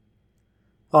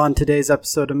On today's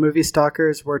episode of Movie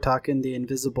Stalkers, we're talking The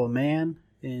Invisible Man.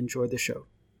 Enjoy the show.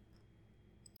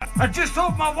 I just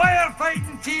hope my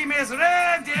firefighting team is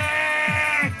ready!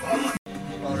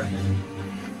 All right.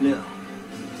 Now,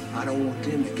 I don't want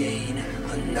them to gain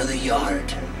another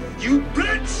yard. You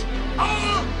blitz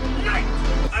all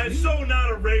night! I'm so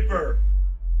not a raper!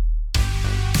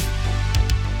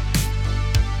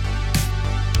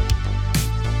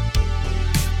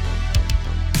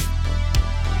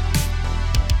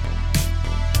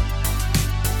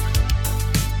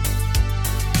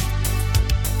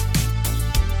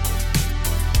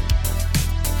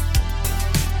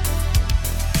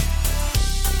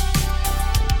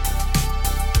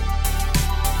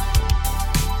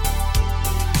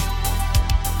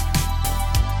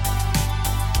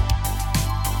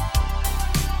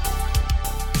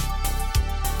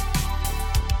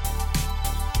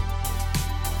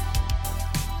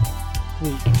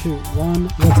 Three, two, one.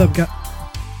 What's up, guys?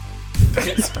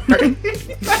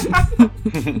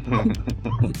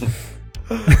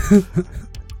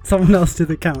 Someone else do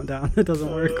the countdown. It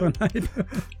doesn't work when I do.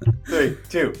 3,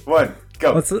 2, 1,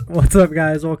 go. What's up,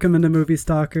 guys? Welcome into Movie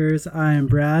Stalkers. I am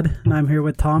Brad, and I'm here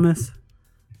with Thomas,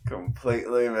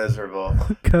 Completely miserable.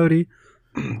 Cody,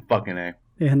 Fucking A.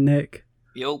 and Nick.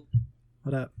 Yo.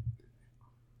 What up?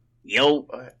 Yo.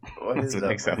 What is That's what up?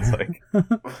 Nick sounds like.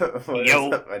 What Yo.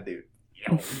 is up, my dude?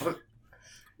 Yo.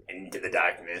 Into the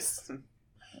darkness.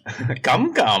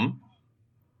 Come.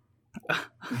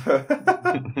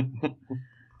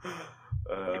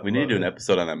 We need to do an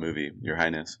episode on that movie, Your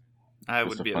Highness. I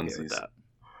Just would be for okay with funsies.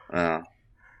 that.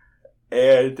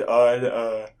 And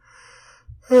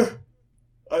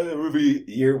on the movie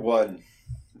Year One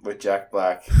with Jack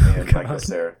Black and Michael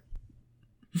Cera.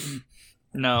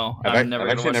 No, I've I'm never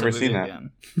actually going to never watch that seen movie that.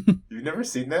 again. You've never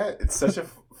seen that? It's such a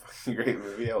fucking great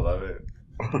movie. I love it.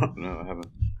 No, I haven't.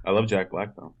 I love Jack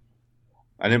Black though.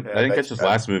 I didn't Yeah, catch that's his bad.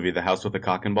 last movie, The House with the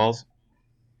Cock and Balls.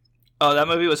 Oh, that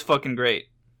movie was fucking great.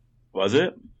 Was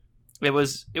it? It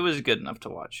was good enough to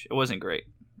watch. It wasn't great.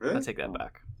 Really? I'll take that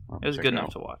back. I'll It was check good it enough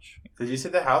out. to watch. Did you say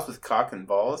the house with cock and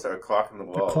balls or clock in the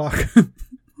The walls? clock.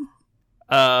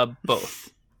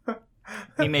 Both.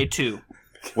 He made two.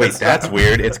 Wait, that's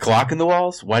weird. It's clock in the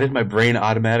walls? Why did my brain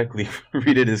automatically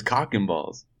read it as cock and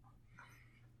balls?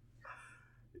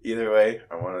 Either way,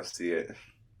 I want to see it.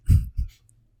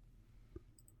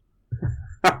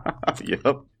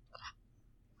 Yep.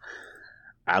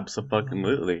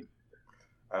 Absolutely.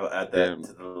 I'll add that Damn.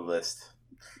 to the list.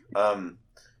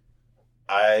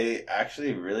 I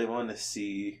actually really want to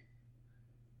see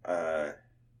the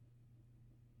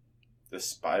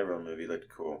Spyro movie. Looked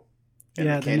cool. And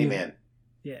Yeah, the the new- Candyman.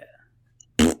 Yeah.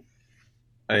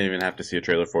 I didn't even have to see a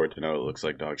trailer for it to know it looks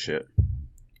like dog shit.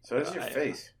 So does your I-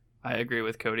 face. I agree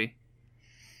with Cody.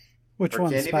 Which For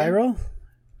one? Candyman? Spiral?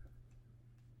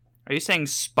 Are you saying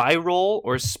Spiral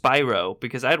or Spyro?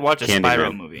 Because I'd watch a Candyman.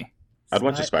 Spyro movie. I'd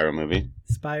watch a Spyro movie.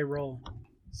 Spiral.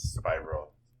 Spyro.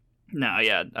 No,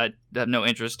 yeah, I have no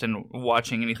interest in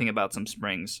watching anything about some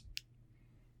springs.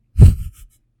 It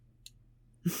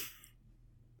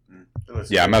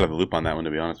looks Yeah, I'm good. out of the loop on that one,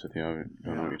 to be honest with you. I don't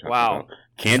know what you're talking Wow. about.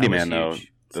 Candyman, That though, was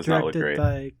huge. It's does not look directed great.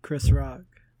 by Chris Rock.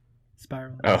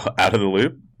 Spiral. Oh, out of the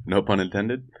loop? No pun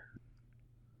intended?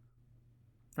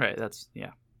 Right,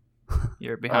 yeah.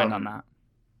 You're behind on that.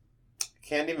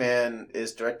 Candyman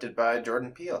is directed by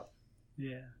Jordan Peele.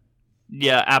 Yeah.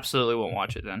 Yeah, absolutely won't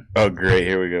watch it then. Oh, great.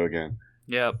 Here we go again.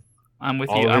 Yep. I'm with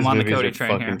All you. of I'm his on the movies Cody are train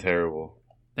fucking here. terrible.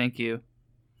 Thank you.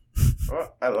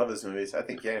 Well, I love his movies. I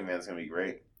think Candyman's gonna be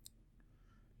great.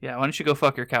 Yeah, why don't you go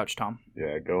fuck your couch, Tom?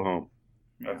 Yeah, go home.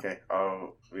 Yeah. Okay,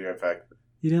 I'll be right back.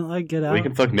 You didn't like Get Out? We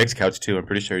can fuck Nick's couch, too. I'm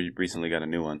pretty sure you recently got a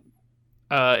new one.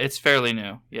 It's fairly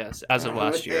new. Yes, as of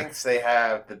last Who year. thinks they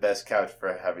have the best couch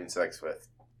for having sex with?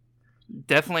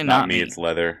 Definitely Not not me, it's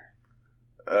leather.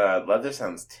 Leather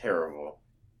sounds terrible.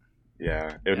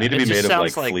 Yeah, it would Yeah, need to it be just made of,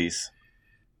 sounds like, like- fleece.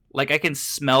 Like I can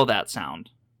smell that sound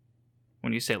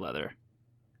when you say leather.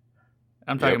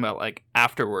 I'm talking Yep. about like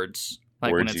afterwards,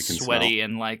 like when Words it's you can sweaty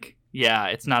and like yeah,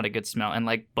 it's not a good smell and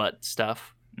like butt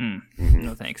stuff. Mhm.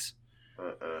 No thanks.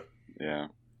 Yeah.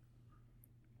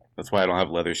 That's why I don't have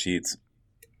leather sheets.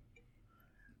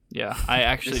 Yeah, I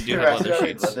actually Just do have leather imagine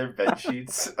sheets. Leather bed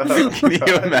sheets. Oh, Can you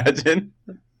God. imagine?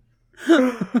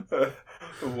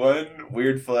 One,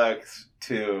 weird flex.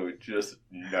 Two, just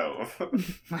no.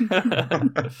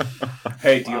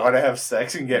 Hey, do you want to have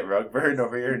sex and get rug burn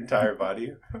over your entire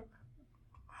body?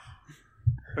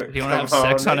 Do you want to have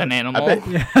sex on an animal? I bet,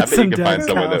 Yeah, I bet some you can find dead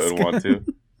someone that cows. would want to.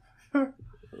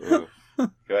 Ugh.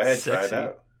 Go ahead, try it Sexy.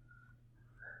 out.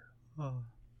 Oh.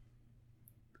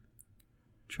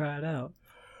 Try it out.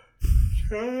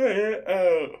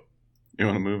 You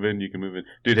want to move in? You can move in.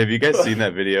 Dude, have you guys seen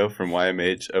that video from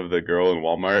YMH of the girl in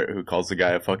Walmart who calls the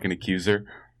guy a fucking accuser?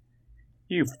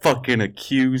 You fucking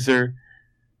accuser.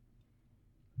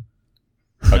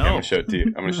 Okay, I'm gonna show it to you.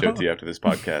 I'm gonna show it to you after this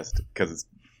podcast because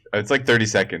it's like 30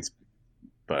 seconds,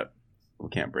 but we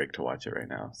can't break to watch it right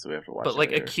now, so we have to watch. But it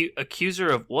like later. accuser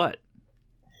of what?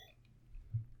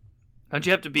 Don't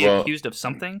you have to be accused of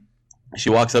something? She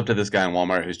walks up to this guy in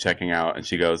Walmart who's checking out, and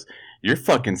she goes, "You're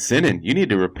fucking sinning. You need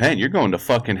to repent. You're going to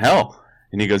fucking hell."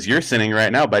 And he goes, "You're sinning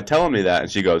right now by telling me that." And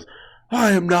she goes,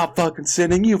 "I am not fucking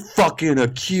sinning. You fucking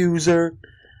accuser."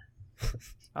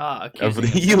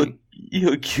 Accusing You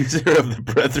accuser of the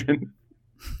brethren.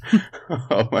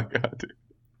 Oh my god, dude.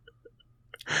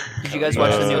 Did you guys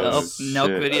watch the new Nelk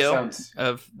shit. video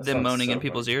of them moaning so in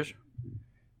people's ears?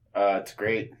 It's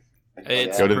great.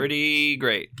 It's Go to- pretty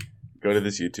great. Go to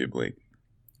this YouTube link.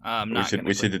 I'm We not.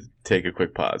 should take a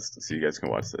quick pause so you guys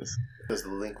can watch this. Because the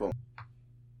link won't.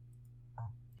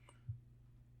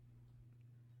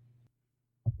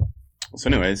 So,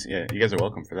 anyways, yeah, you guys are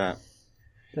welcome for that.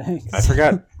 Thanks. I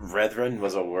forgot brethren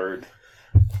was a word.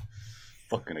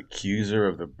 Fucking accuser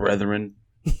of the brethren.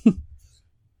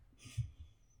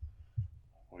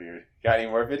 Weird. Got any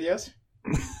more videos?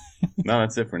 No,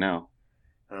 that's it for now.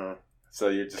 So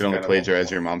you're just You can only kinda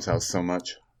plagiarize your mom's house so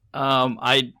much. Once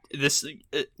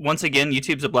again,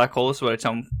 YouTube's a black hole. Is what I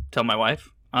tell my wife.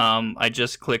 I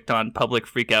just clicked on public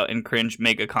freakout and cringe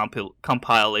mega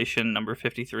compilation number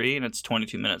 53, and it's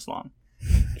 22 minutes long.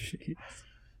 Jeez.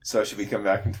 So should we come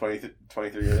back in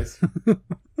 23 years?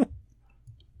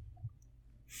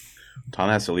 Tom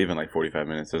has to leave in like 45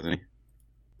 minutes, doesn't he?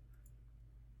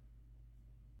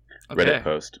 Okay. Reddit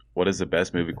post. What is the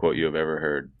best movie quote you have ever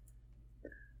heard?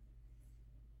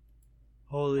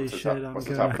 Holy What's the shit, top- I'm what's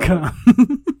the gonna top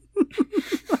come.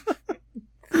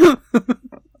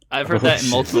 I've heard Oh, that in shit.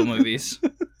 multiple movies.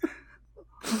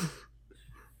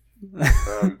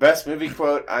 Best movie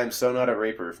quote, "I'm so not a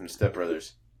raper" from Step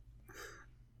Brothers.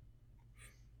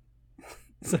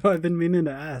 So I've been meaning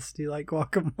to ask, do you like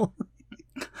guacamole?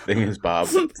 Thing is, Bob,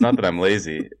 it's not that I'm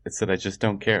lazy. It's that I just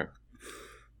don't care.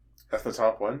 That's the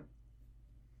top one.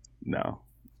 No.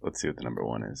 Let's see what the number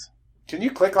one is. Can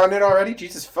you click on it already?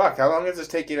 Jesus fuck, how long does this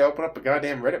take you to open up a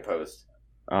goddamn Reddit post?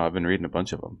 Oh, I've been reading a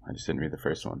bunch of them. I just didn't read the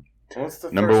first one. What's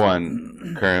the Number first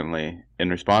one, currently, in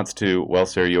response to, "Well,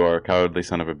 sir, you are a cowardly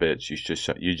son of a bitch.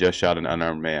 You just shot an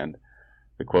unarmed man."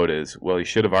 The quote is, "Well, he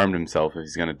should have armed himself if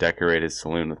he's going to decorate his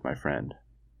saloon with my friend."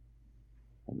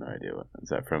 I have no idea what is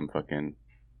that from. Fucking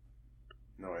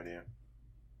No idea.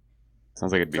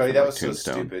 sounds like it'd be Cody, from that like, was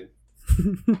so Tombstone.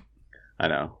 stupid. I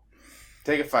know.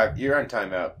 Take a 5. You're on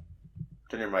timeout.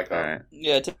 Turn your mic off. All right.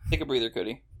 Yeah, take a breather,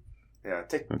 Cody. Yeah,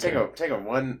 take Okay. a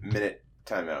 1 minute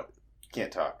timeout.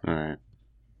 Can't talk. All right.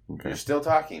 Okay. You're still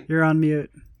talking. You're on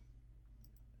mute.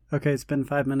 Okay, it's been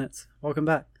 5 minutes. Welcome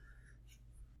back.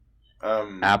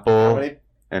 How Apple many?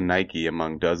 and Nike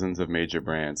among dozens of major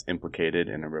brands implicated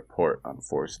in a report on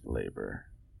forced labor.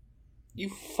 You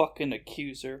fucking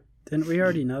accuser. Didn't we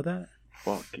already know that?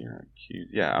 Fuck, you're cute.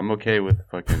 Yeah, I'm okay with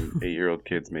fucking 8-year-old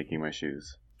kids making my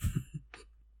shoes.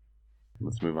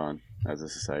 Let's move on as a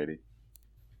society.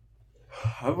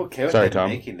 I'm okay with Sorry, them Tom.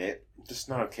 making it. I'm just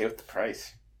not okay with the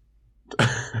price.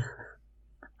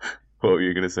 What were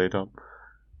you gonna say, Tom?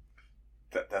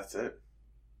 That's it.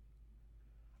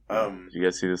 Did you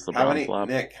guys see this How LeBron many flop?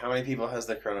 Nick? How many people has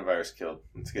the coronavirus killed?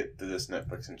 Let's get to this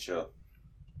Netflix and chill.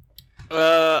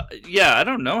 Yeah, I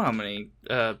don't know how many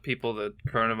people the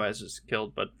coronavirus has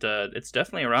killed, but it's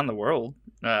definitely around the world.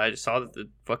 I just saw that it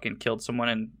fucking killed someone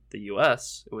in the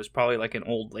U.S. It was probably like an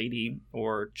old lady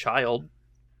or child,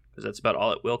 because that's about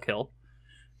all it will kill.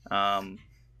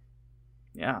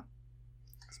 Yeah,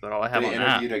 that's about all I have They on that.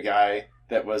 interviewed a guy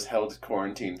that was held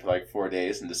quarantined for like 4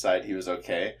 days and decided he was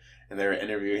okay. And they were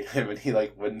interviewing him, and he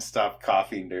like wouldn't stop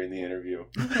coughing during the interview.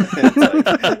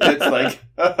 it's like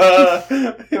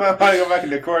you might want to go back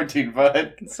into quarantine,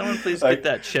 bud. Can someone please Like, get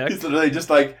that checked? He's literally just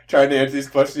like trying to answer these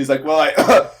questions. He's like, "Well, I."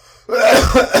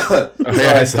 Okay,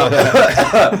 I saw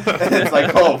that. And it's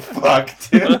like, oh fuck,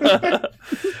 dude.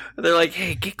 They're like,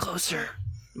 "Hey, get closer.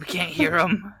 We can't hear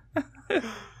them."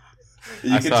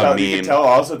 You I can saw a tell. You can meme. tell.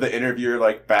 Also, the interviewer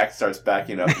like starts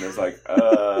backing up, and is like,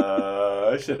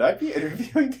 should I be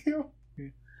interviewing you?"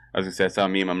 I was gonna say I saw a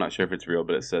meme. I'm not sure if it's real,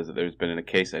 but it says that there's been a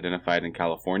case identified in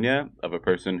California of a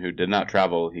person who did not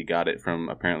travel. He got it from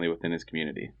apparently within his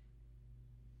community.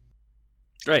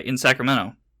 Right, in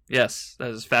Sacramento. Yes, that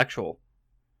is factual.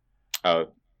 Oh,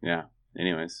 yeah.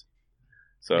 Anyways,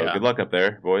 so Yeah. good luck up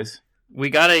there, boys. I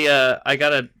got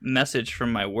a message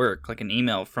from my work, like an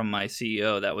email from my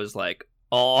CEO that was like,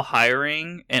 all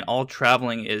hiring and all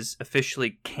traveling is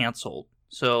officially canceled.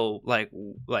 So like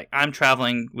I'm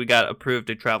traveling. We got approved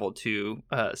to travel to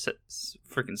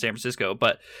freaking San Francisco,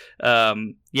 but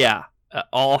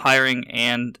all hiring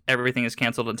and everything is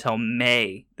canceled until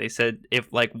May. They said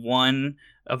if like one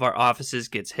of our offices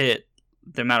gets hit,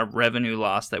 the amount of revenue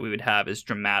loss that we would have is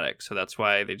dramatic. So that's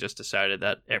why they just decided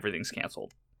that everything's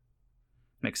canceled.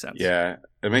 Makes sense. Yeah,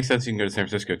 it makes sense you can go to San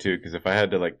Francisco too, because if I had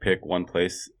to like pick one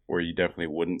place where you definitely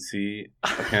wouldn't see a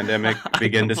pandemic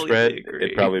begin to spread,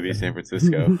 it'd probably be San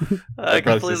Francisco. I Probably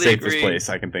completely the safest agree. place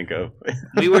I can think of.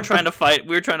 We were trying to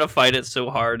fight it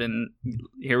so hard, and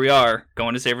here we are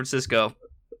going to San Francisco.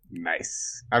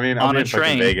 Nice. I mean, I'll On be a in fucking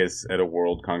train. Vegas at a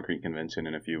World Concrete Convention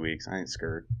in a few weeks. I ain't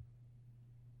scared.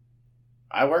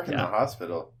 I work in Yeah. the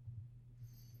hospital.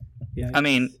 Yeah. I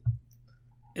mean,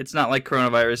 it's not like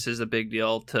coronavirus is a big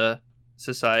deal to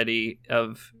society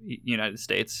of United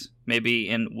States. Maybe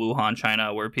in Wuhan,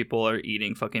 China, where people are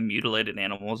eating fucking mutilated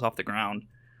animals off the ground.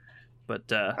 But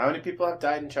How many people have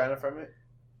died in China from it?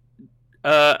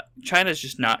 China's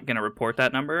just not going to report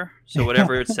that number. So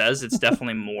whatever it says, it's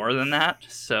definitely more than that.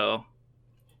 So,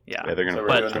 yeah. Yeah, they're gonna.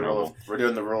 So But- we're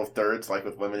doing the rule of thirds, like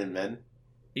with women and men.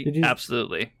 Did you-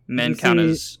 Absolutely. Men you count see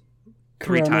as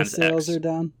 3 Corona times sales X. are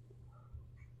down.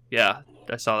 Yeah,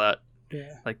 I saw that.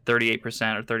 Yeah. Like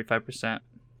 38% or 35%.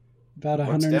 About What's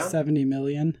 170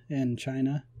 million in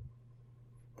China.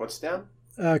 What's down?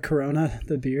 Corona,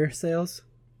 the beer sales.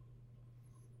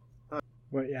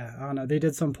 Well, yeah, I don't know. They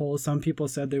did some polls. Some people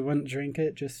said they wouldn't drink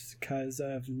it just because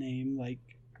of name like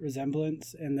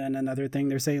resemblance, and then another thing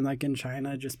they're saying like in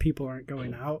China, just people aren't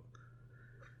going out,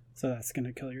 so that's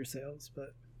gonna kill your sales.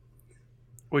 But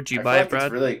Would you I buy feel it, like Brad?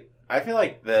 it's really. I feel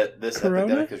like this Corona?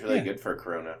 epidemic is really Yeah. good for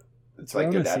Corona. It's Corona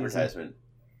like good season. advertisement.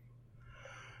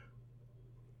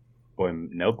 Boy,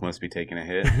 milk must be taking a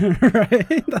hit.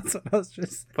 right, that's what I was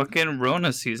just. Fucking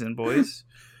Rona season, boys.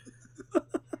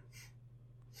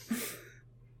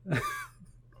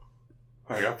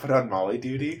 I got put on Molly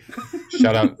duty.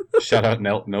 shout out,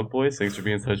 Milk Boys. Thanks for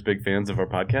being such big fans of our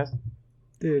podcast.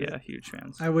 Dude, Yeah, huge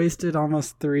fans. I wasted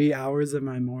almost 3 hours of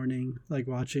my morning like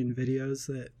watching videos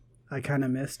that I kind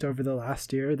of missed over the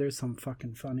last year. There's some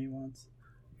fucking funny ones.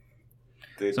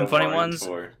 Dude, Some the funny Warren ones.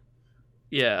 tour.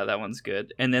 Yeah, that one's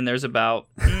good. And then there's about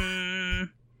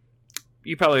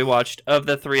you probably watched of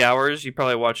the 3 hours. You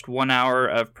probably watched 1 hour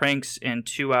of pranks and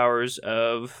 2 hours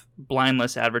of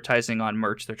blindless advertising on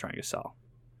merch they're trying to sell.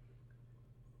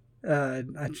 I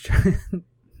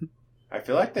I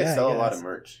feel like they Yeah, I sell a lot guess. of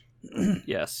merch.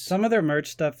 Yes. Some of their merch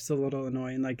stuff's a little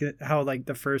annoying, like how like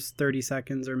the first 30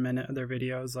 seconds or minute of their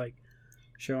videos like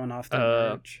showing off their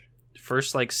merch.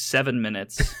 First like 7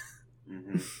 minutes.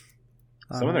 Hmm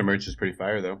Some of their merch is pretty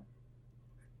fire, though.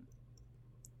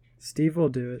 Steve will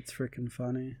do it. It's freaking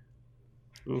funny.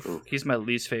 Oof. He's my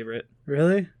least favorite.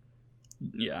 Really?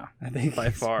 Yeah. I think By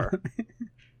it's far. funny.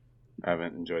 I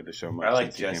haven't enjoyed the show much. I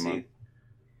like since it came on. Jesse.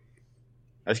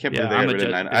 I just can't Yeah, believe they I'm got a rid of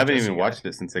Je- 9. big I haven't Jesse even guy. watched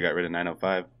it since they got rid of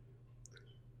 905.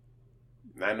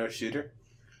 9-0 shooter.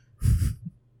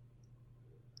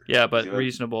 Yeah, but Do it.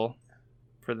 reasonable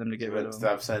for them to Get get rid of him.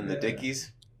 Stop sending the Yeah.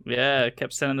 dickies. Yeah,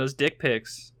 kept sending those dick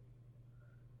pics.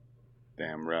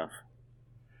 Damn rough.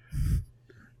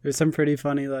 There's some pretty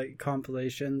funny like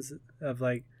compilations of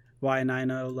like why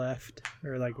 90 left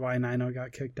or like why 90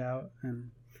 got kicked out,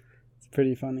 and it's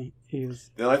pretty funny. He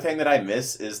was The only thing that I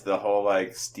miss is the whole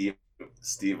like Steve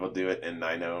will do it and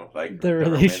 9-0 like the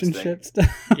romance relationship thing.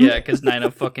 stuff. Yeah, because Nina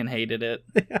fucking hated it.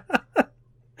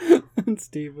 And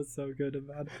Steve was so good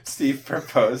about it. Steve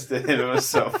proposed to him. It was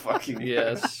so fucking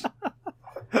Yes.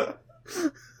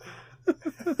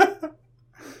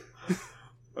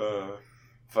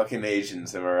 Fucking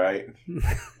Asians, am I right?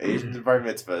 Asians and bar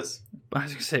mitzvahs. I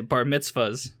was gonna say bar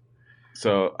mitzvahs.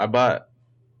 So I bought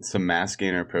some mass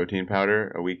gainer protein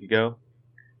powder a week ago,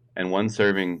 and one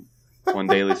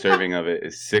daily serving of it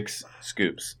is 6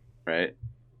 scoops, right?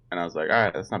 And I was like, all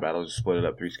right, that's not bad. I'll just split it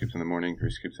up, 3 scoops in the morning, 3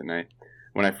 scoops at night.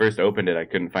 When I first opened it, I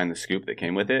couldn't find the scoop that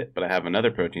came with it, but I have another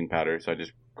protein powder, so I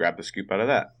just grabbed the scoop out of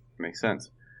that. Makes sense.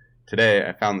 Today,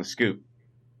 I found the scoop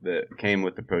that came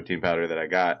with the protein powder that I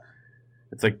got.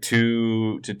 It's like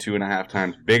 2 to 2.5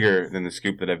 times bigger than the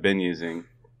scoop that I've been using.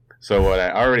 So what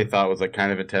I already thought was like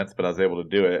kind of intense, but I was able to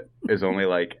do it, is only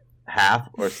like half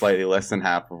or slightly less than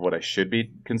half of what I should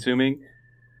be consuming.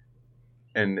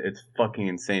 And it's fucking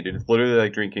insane, dude. It's literally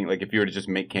like drinking, like if you were to just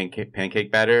make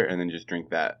pancake batter and then just drink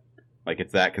that. Like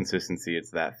it's that consistency,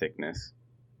 it's that thickness.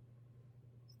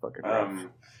 It's fucking rough.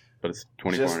 But it's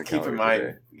 2,400 Just keep in calories a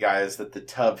mind, guys, that the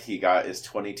tub he got is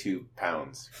 22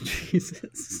 pounds. Jesus.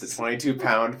 It's a 22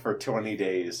 pound for 20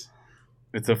 days.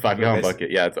 It's a 5-gallon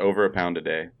bucket. Yeah, it's over a pound a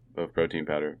day of protein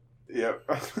powder. Yep.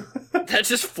 That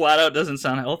just flat out doesn't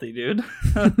sound healthy, dude.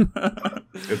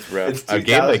 It's rough. It's I've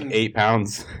gained like 2,000 8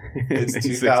 pounds. It's in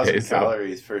 6 2,000 days, so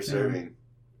calories per serving.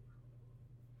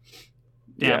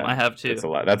 Damn, Yeah, I have too. It's a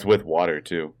lot. That's with water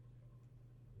too.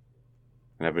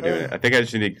 And I've been doing it. I think I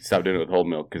just need to stop doing it with whole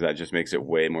milk because that just makes it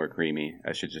way more creamy.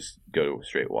 I should just go to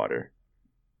straight water.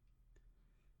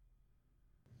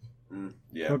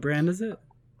 Yeah. What brand is it?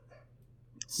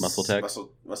 Muscle Tech?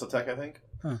 Muscle Tech, I think.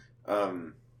 Huh.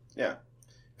 Yeah.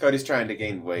 Cody's trying to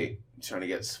gain weight. He's trying to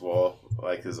get swole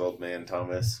like his old man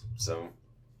Thomas. So,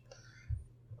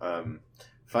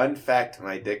 fun fact: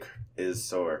 my dick is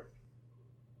sore.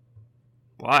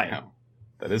 Why? Yeah,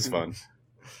 that is fun.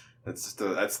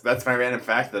 That's my random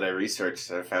fact that I researched.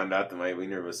 I found out that my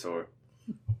wiener was sore.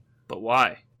 But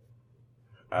why?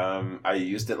 I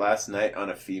used it last night on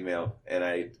a female, and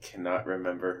I cannot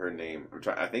remember her name.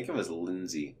 I think it was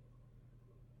Lindsay.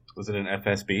 Was it an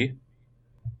FSB?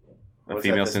 A Was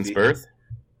female FSB? since birth?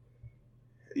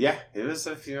 Yeah, it was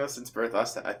a female since birth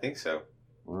last time. I think so.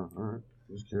 Well, all right.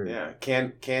 Just curious. Yeah,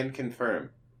 can confirm.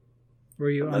 Were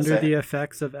you Unless under I- the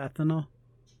effects of ethanol?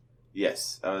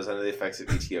 Yes, I was under the effects of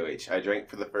ETOH. I drank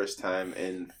for the first time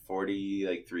in 3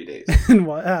 days. And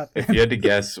what happened? If you had to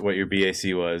guess what your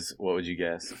BAC was, what would you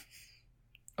guess?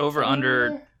 Over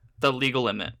under the legal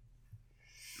limit.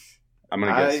 I'm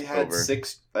gonna I guess had over.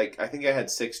 6. I think I had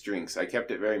 6 drinks. I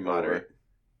kept it very moderate.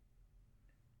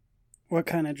 What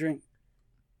kind of drink?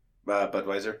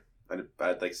 Budweiser. I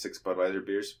had like 6 Budweiser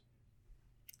beers.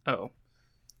 Oh,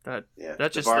 Yeah,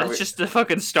 that's the bar just the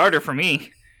fucking starter for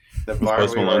me. The bar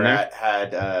Post we Malone were there? at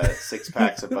had 6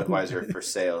 packs of Budweiser for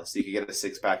sale, so you could get a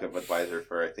 6-pack of Budweiser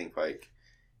for I think like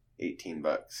 $18.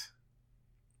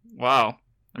 Wow.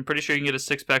 I'm pretty sure you can get a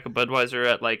 6-pack of Budweiser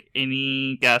at like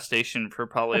any gas station for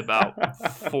probably about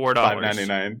 $4.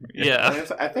 $5.99. Yeah.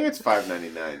 I think it's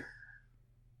 $5.99.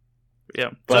 Yeah.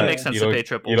 So But it makes sense you to don't- pay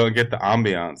triple. You don't get the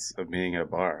ambiance of being at a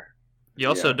bar. You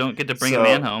also Yeah. don't get to bring So- a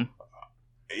man home.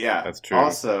 Yeah, That's true.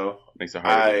 Also, Makes it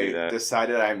harder to do I that.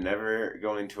 decided I'm never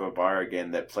going to a bar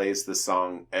again that plays the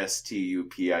song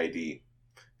STUPID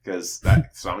because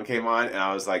that song came on and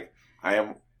I was like, I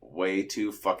am way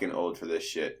too fucking old for this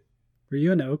shit. Were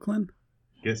you in Oakland?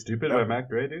 Get Stupid No. by Mac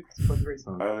Dre, dude. It's a fucking great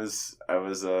song. I was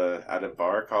at a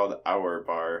bar called Our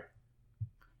Bar,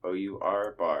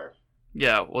 OUR Bar.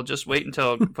 Yeah, well, just wait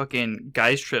until fucking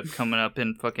Guys Trip coming up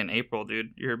in fucking April,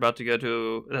 dude. You're about to go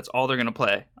to. That's all they're gonna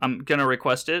play. I'm gonna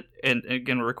request it and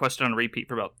gonna request it on repeat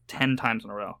for about 10 times in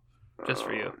a row, just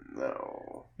for you.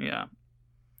 No. Yeah,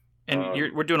 and Um,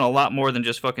 we're doing a lot more than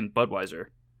just fucking Budweiser.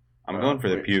 I'm going for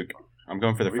the wait. puke. I'm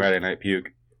going for the We- Friday night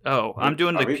puke. Oh, I'm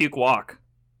doing the Are we- puke walk.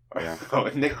 Yeah. Oh,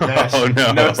 Nick Nash Oh,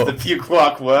 no. knows the puke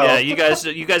walk well. Yeah, you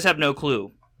guys have no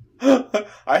clue.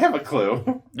 I have a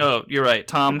clue. Oh, you're right.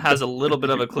 Tom has a little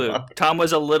bit of a clue. Tom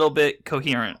was a little bit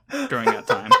coherent during that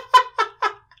time.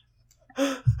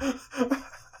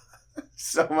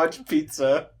 So much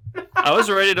pizza. I was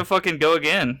ready to fucking go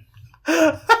again.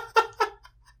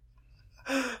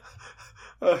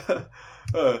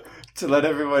 To let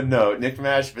everyone know, Nick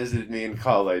Mash visited me in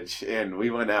college, and we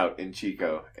went out in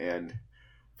Chico, and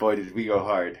boy, did we go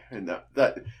hard! And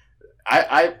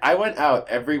I went out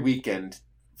every weekend,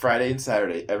 Friday and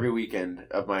Saturday, every weekend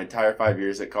of my entire 5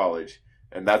 years at college,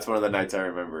 and that's one of the nights I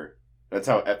remember. That's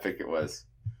how epic it was.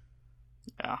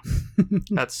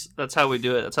 That's how we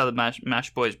do it. That's how the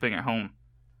Mash Boys bring it home.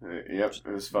 Yep,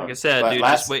 it was fun. Like I said, But dude,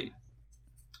 last- just wait.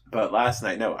 But last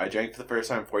night, no, I drank for the first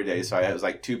time in 4 days, so I was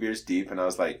like 2 beers deep, and I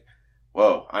was like,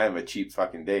 whoa, I am a cheap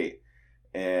fucking date.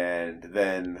 And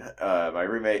then my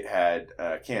roommate had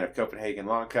a can of Copenhagen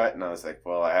Long Cut, and I was like,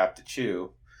 well, I have to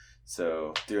chew.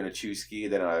 So doing a chew ski,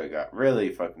 then I got really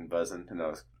fucking buzzing, and I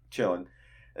was chilling.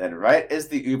 And then right as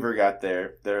the Uber got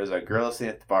there, there was a girl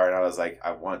sitting at the bar, and I was like,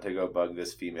 I want to go bug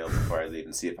this female before I leave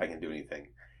and see if I can do anything.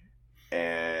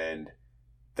 And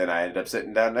then I ended up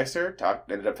sitting down next to her,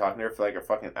 ended up talking to her for like a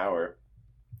fucking hour.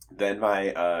 Then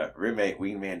my roommate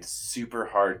wingmaned super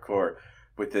hardcore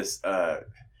with this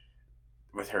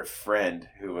with her friend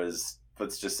who was,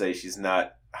 let's just say she's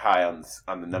not high on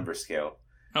the number scale.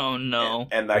 Oh no.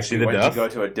 And like Was she we the went Duff? to go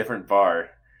to a different bar,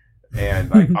 and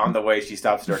like on the way she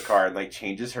stops at her car and like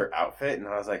changes her outfit, and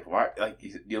I was like, why? Like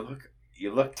you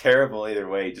look terrible either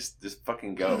way. Just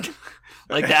fucking go.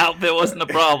 Like the outfit wasn't the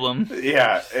problem.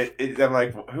 Yeah, I'm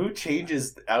like, who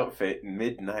changes the outfit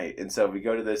midnight? And so we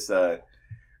go to this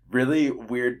really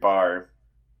weird bar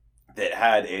that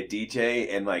had a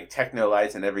DJ and like techno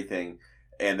lights and everything,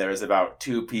 and there was about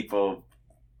 2 people.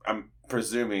 I'm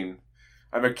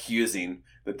accusing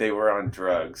that they were on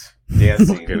drugs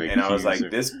dancing, Fucking and I was like, accuser.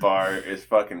 this bar is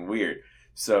fucking weird.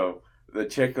 So the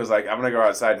chick was like, I'm gonna go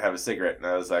outside and have a cigarette, and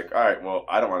I was like, all right, well,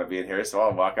 I don't want to be in here, so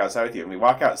I'll walk outside with you. And we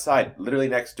walk outside, literally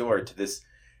next door to this.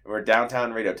 We're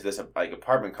downtown Radio to this like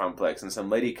apartment complex, and some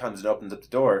lady comes and opens up the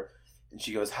door, and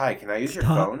she goes, "Hi, can I use your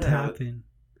Stop phone?" tapping.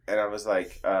 And I was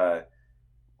like,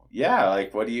 yeah,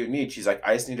 like, what do you need? She's like,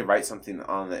 I just need to write something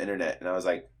on the internet. And I was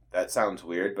like, that sounds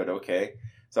weird, but okay.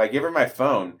 So I give her my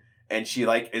phone, and she,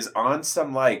 like, is on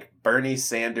some, like, Bernie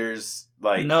Sanders,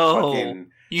 like, No. fucking...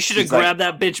 You should have She's like- grabbed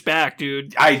that bitch back,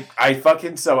 dude. I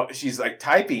fucking... So she's, like,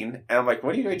 typing, and I'm like,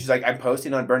 what are you doing? She's like, I'm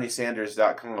posting on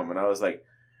BernieSanders.com. And I was like,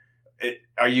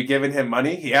 are you giving him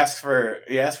money? He asked for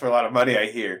a lot of money, I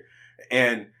hear.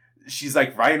 And she's,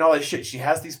 like, writing all this shit. She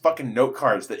has these fucking note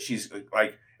cards that she's,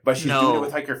 like... But she's doing it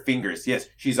with, like, her fingers. Yes,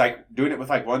 she's, like, doing it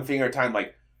with, like, one finger at a time.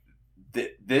 Like,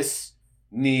 this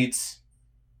needs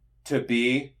to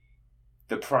be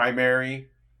the primary.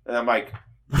 And I'm like,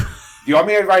 do you want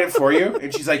me to write it for you?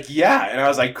 And she's like, yeah. And I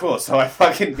was like, cool. So I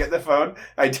fucking get the phone.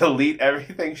 I delete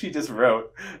everything she just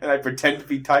wrote. And I pretend to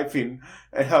be typing.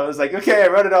 And I was like, okay, I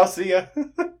wrote it. I'll see ya.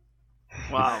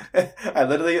 Wow.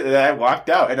 I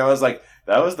walked out. And I was like,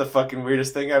 that was the fucking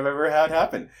weirdest thing I've ever had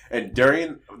happen. And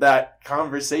during that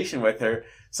conversation with her,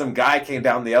 some guy came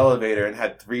down the elevator and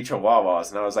had 3 chihuahuas.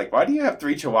 And I was like, why do you have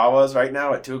 3 chihuahuas right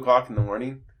now at 2 o'clock in the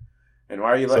morning? And why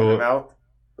are you letting them out?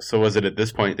 So was it at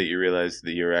this point that you realized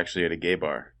that you were actually at a gay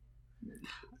bar?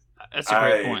 That's a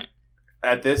great point.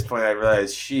 At this point, I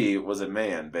realized she was a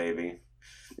man, baby.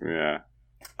 Yeah.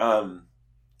 And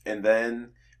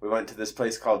then we went to this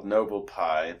place called Noble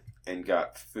Pie and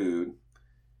got food.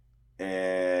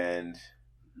 And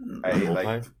I ate Noble like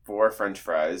Pie? 4 French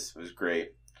fries. It was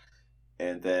great.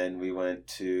 And then we went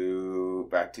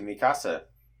back to Mikasa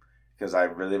because I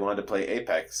really wanted to play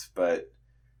Apex, but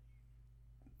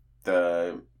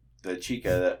the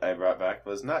chica that I brought back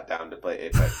was not down to play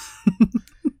Apex.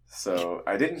 So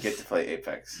I didn't get to play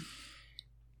Apex.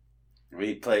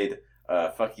 We played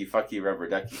Fucky Fucky Rubber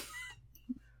Ducky.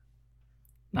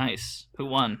 Nice. Who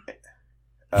won?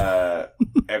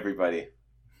 Everybody.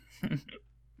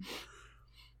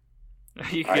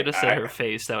 You could have said her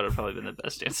face. That would have probably been the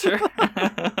best answer.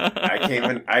 I came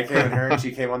in her, and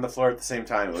she came on the floor at the same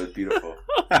time. It was beautiful.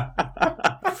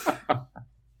 I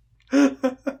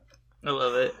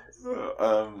love it.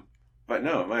 But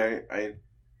no,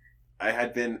 I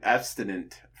had been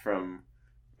abstinent from.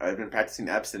 I've been practicing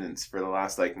abstinence for the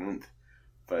last like month,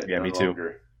 but Yeah, no me too.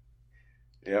 longer.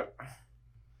 Yep.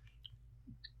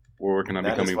 We're working on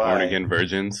That is becoming why- born again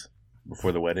virgins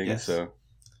before the wedding. Yes. So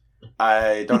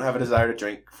I don't have a desire to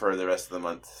drink for the rest of the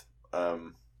month.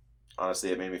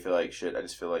 Honestly, it made me feel like shit. I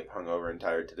just feel like hungover and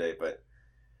tired today, but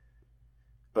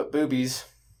boobies.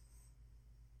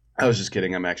 I was just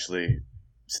kidding. I'm actually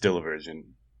still a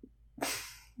virgin.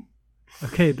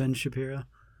 Okay, Ben Shapiro.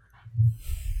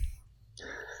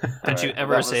 Don't you Alright,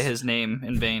 ever that say was- his name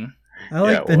in vain. I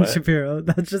like Yeah, Ben what? Shapiro.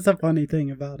 That's just a funny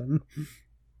thing about him.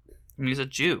 And he's a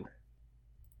Jew.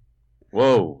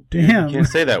 Whoa. Dude, Damn. You can't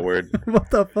say that word.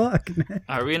 What the fuck, man?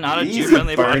 Are we not a Easy,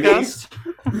 Jew-friendly Bernie. podcast?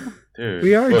 Dude.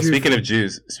 We are Well, Jews. speaking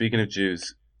of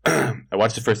Jews, I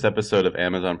watched the first episode of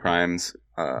Amazon Prime's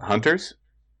Hunters.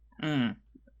 Mm.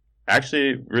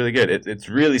 Actually, really good. It's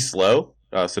really slow,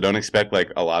 so don't expect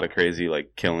like a lot of crazy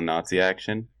like killing Nazi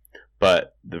action.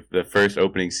 But the first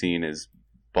opening scene is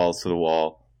balls to the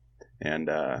wall, and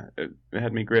it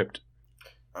had me gripped.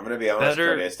 I'm gonna be honest,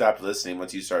 Better- Cody. I stopped listening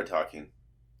once you started talking.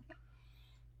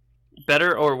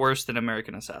 Better or worse than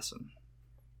American Assassin?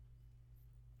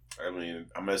 I mean,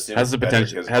 I'm gonna assume Has the it's better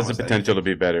potential because has the almost potential to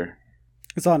be better.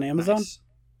 It's on Amazon? Nice.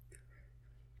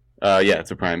 Yeah,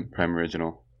 it's a Prime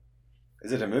original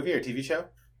Is it a movie or a TV show?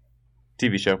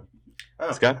 TV show. Oh.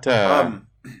 It's got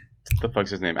what the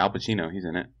fuck's his name? Al Pacino. He's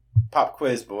in it. Pop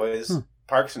quiz, boys. Huh.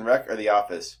 Parks and Rec or The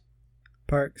Office?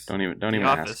 Parks. Don't even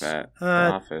Office. ask that. The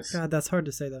Uh, Office. God, that's hard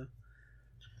to say though.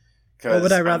 'Cause What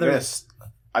would I rather-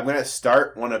 I'm gonna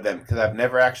start one of them because I've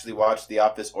never actually watched The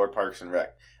Office or Parks and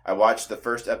Rec. I watched the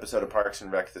first episode of Parks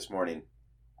and Rec this morning,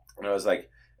 and I was like,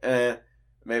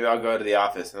 maybe I'll go to The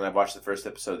Office. And then I watched the first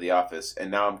episode of The Office, and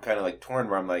now I'm kind of like torn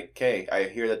where I'm like, okay, I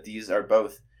hear that these are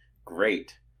both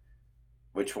great.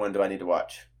 Which one do I need to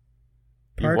watch?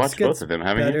 You Parks watched gets both of them,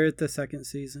 haven't better you? at the second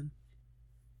season.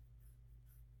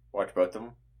 Watch both of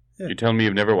them? You're telling me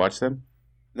you've never watched them?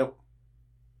 Nope.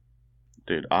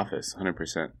 Dude, Office,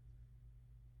 100%.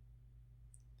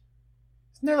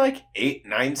 Isn't there like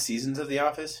 8-9 seasons of The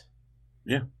Office?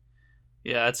 Yeah,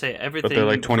 I'd say everything. But they're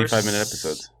like the 25-minute first-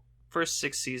 episodes. First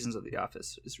 6 seasons of The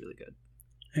Office is really good.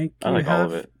 I think I you like all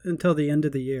of have it. until the end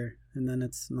of the year, and then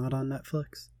it's not on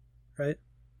Netflix, right?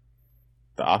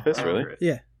 The Office, I really? remember it.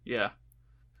 Yeah. Yeah.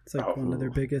 It's like one of their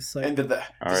biggest. Like, And just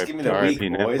R.I.P. give me the week,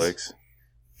 boys. Netflix.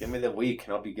 Give me the week,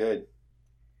 and I'll be good.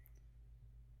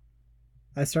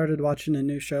 I started watching a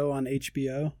new show on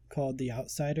HBO called The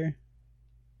Outsider.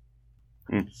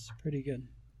 Mm. It's pretty good.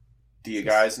 Do you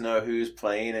guys know who's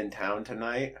playing in town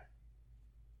tonight?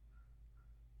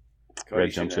 Cody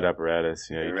Red should Jumpsuit know. Apparatus.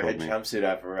 Yeah, The you Red told me. Jumpsuit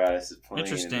Apparatus is playing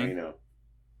Interesting. in Reno.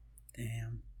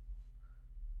 Damn.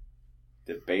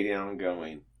 Debating on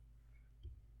going.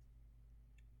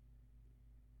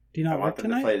 Do you I not want work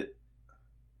them to tonight? play.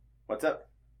 What's up?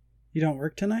 You don't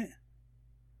work tonight?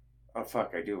 Oh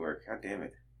fuck! I do work. God damn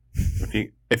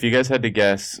it! If you guys had to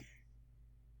guess,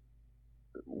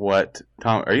 what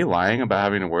Tom? Are you lying about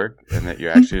having to work and that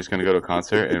you're actually just going to go to a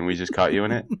concert and we just caught you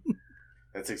in it?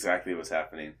 That's exactly what's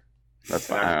happening. That's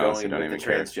And fine. I I'm honestly going don't with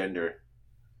even the care. transgender.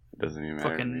 It doesn't even matter.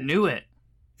 to Fucking me. knew it.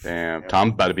 Damn, Yeah.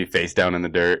 Tom's about to be face down in the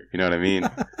dirt. You know what I mean?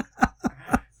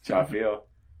 Jaw feel.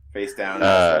 Face down. Uh,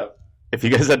 ass up. If you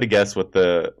guys had to guess what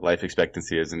the life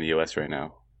expectancy is in the U.S. right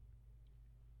now,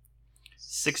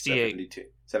 68.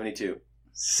 72.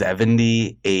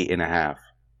 78 and a half.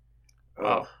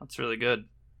 Oh, that's really good.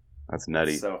 That's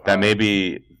nutty. So that high. may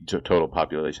be total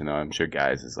population, though. I'm sure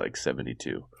guys is like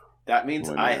 72. That means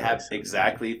Women I are have 79.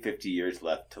 exactly 50 years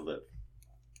left to live.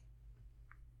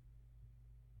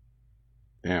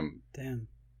 Damn. Damn.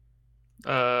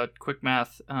 Quick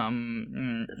math.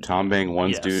 If Tom bang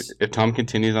one Yes. dude, if Tom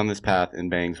continues on this path and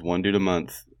bangs one dude a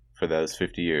month for those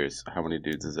 50 years, how many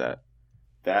dudes is that?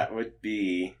 That would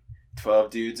be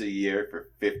 12 dudes a year for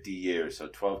 50 years. So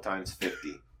 12 times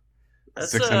 50.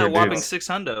 That's 600 a whopping dudes.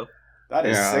 600. That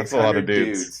is Yeah, 600 that's a lot of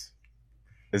dudes. dudes.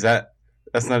 Is that?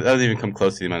 That's not. That doesn't even come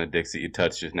close to the amount of dicks that you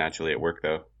touch just naturally at work,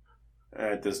 though.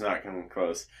 It does not come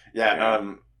close. Yeah,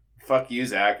 Yeah. fuck you,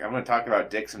 Zach. I'm going to talk about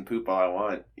dicks and poop all I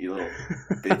want. You little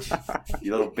bitch.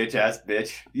 You little bitch ass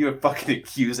bitch. You a fucking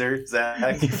accuser,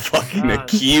 Zach. You fucking God.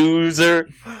 accuser.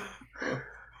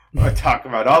 I talk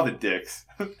about all the dicks.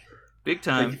 Big Make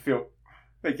time. you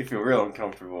feel real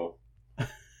uncomfortable.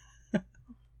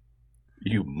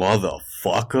 You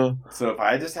motherfucker. So if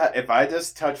I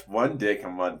just touch one dick a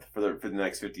month for the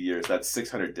next 50 years, that's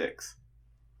 600 dicks.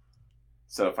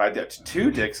 So if I touch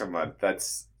 2 dicks a month,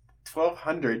 that's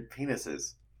 1,200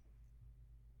 penises.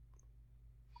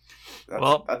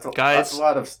 Well, that's guys-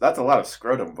 that's a lot of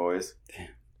scrotum, boys.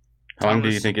 How long do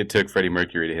you Thomas- think it took Freddie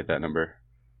Mercury to hit that number?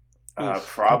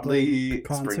 Probably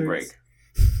Concerts. spring break.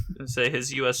 Say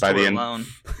his U.S. By the tour end- alone.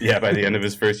 Yeah, by the end of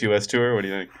his first U.S. tour. What do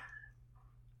you think?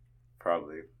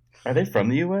 Probably. Are they from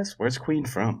the U.S.? Where's Queen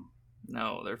from?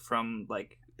 No, they're from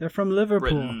like They're from Liverpool.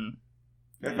 Britain.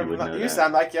 You're You from would know you that.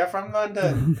 sound like you're from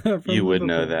London. They're from You would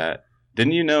know Liverpool. that.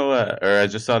 Didn't you know, or I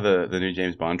just saw the new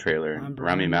James Bond trailer. I'm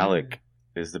Rami Brian. Malek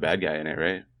is the bad guy in it,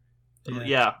 right?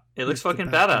 Yeah, it looks He's the fucking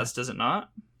bad guy. badass, does it not?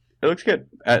 It looks good.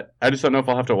 I just don't know if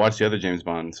I'll have to watch the other James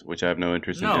Bonds, which I have no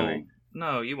interest in No, doing.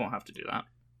 no, you won't have to do that.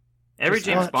 Every Just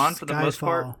James watch Bond, for the most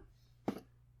part,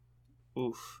 Skyfall.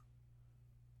 oof.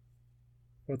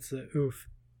 What's the oof?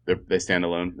 They stand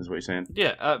alone, is what you're saying?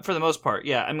 Yeah, for the most part,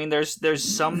 yeah. I mean, there's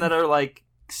some that are like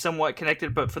somewhat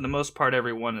connected, but for the most part,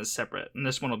 everyone is separate. And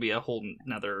this one will be a whole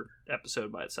another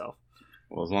episode by itself.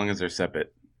 Well, as long as they're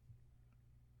separate.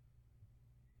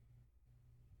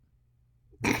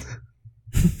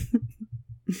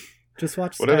 Just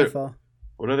watch What other- Skyfall.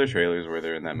 What other trailers were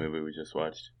there in that movie we just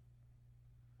watched?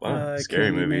 Wow,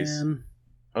 scary movies. Candyman.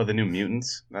 Oh, the New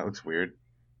Mutants? That looks weird.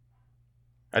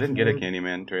 I didn't get a Mor-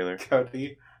 Candyman trailer.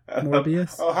 Cody.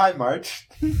 Morbius. Oh, hi, March.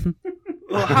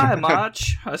 Oh, hi,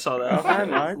 March. I saw that. Oh, hi,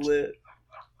 March. Lit.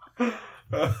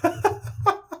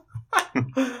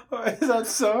 Is that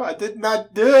so? I did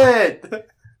not do it.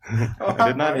 I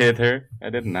did not hit her. I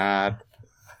did not.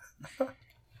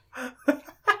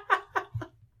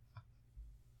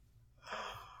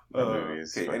 That movie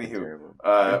is Okay, fucking anywho, terrible.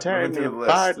 we're Tearing through me the list.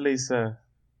 apart, Lisa.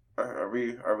 Are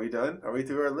we done? Are we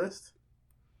through our list?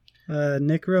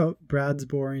 Nick wrote Brad's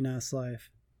boring ass life.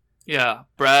 Yeah,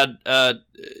 Brad.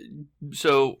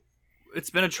 So it's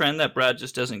been a trend that Brad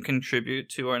just doesn't contribute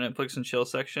to our Netflix and chill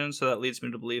section. So that leads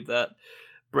me to believe that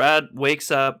Brad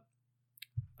wakes up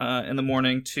in the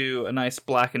morning to a nice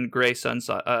black and gray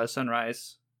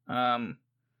sunrise, and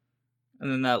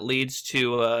then that leads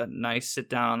to a nice sit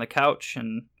down on the couch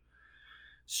and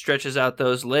stretches out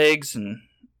those legs and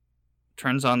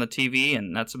turns on the TV,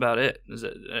 and that's about it. Is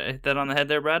it hit that on the head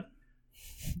there, Brad?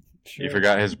 Sure. You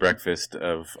forgot his breakfast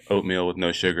of oatmeal with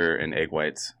no sugar and egg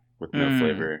whites with no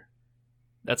flavor.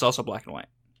 That's also black and white.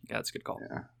 Yeah, that's a good call.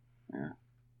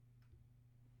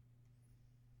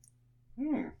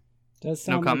 Does No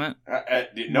sound comment.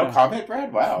 No comment,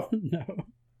 Brad? Wow. no.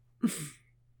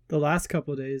 The last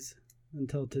couple of days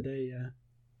until today, yeah.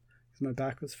 Because my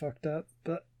back was fucked up.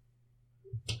 But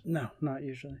no, not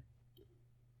usually.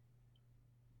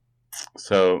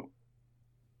 So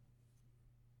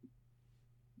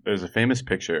there's a famous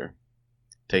picture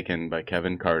taken by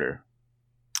Kevin Carter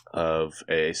of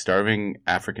a starving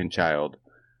African child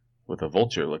with a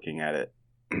vulture looking at it.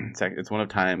 It's one of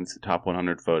Time's top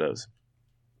 100 photos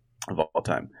of all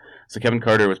time. So Kevin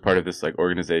Carter was part of this like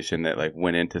organization that like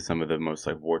went into some of the most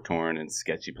like war-torn and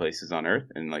sketchy places on Earth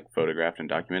and like photographed and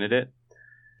documented it.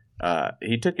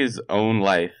 He took his own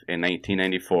life in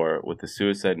 1994 with a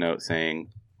suicide note saying,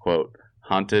 quote,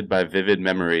 "Haunted by vivid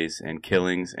memories and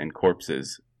killings and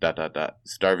corpses, ...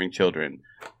 starving children, ...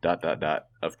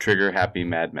 of trigger-happy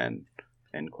madmen,"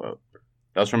 end quote.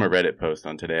 That was from a Reddit post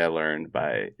on Today I Learned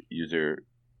by user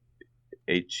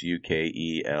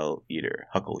HUKEL Eater,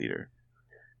 Huckle Eater.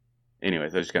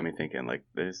 Anyways, that just got me thinking, like,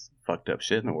 there's fucked up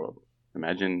shit in the world.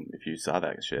 Imagine if you saw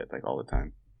that shit, like, all the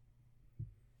time.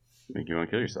 Make you want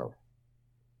to kill yourself.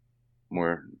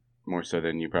 More so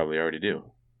than you probably already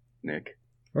do, Nick.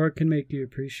 Or it can make you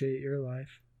appreciate your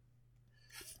life.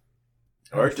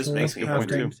 Or it just makes me After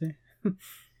hungry. empty.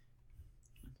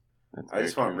 I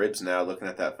just want ribs now looking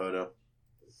at that photo.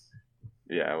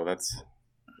 Yeah, well,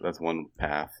 that's one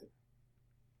path.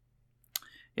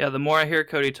 Yeah, the more I hear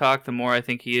Cody talk, the more I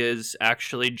think he is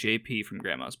actually JP from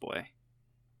Grandma's Boy.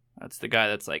 That's the guy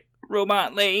that's like,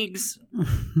 robot legs.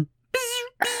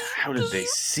 How did they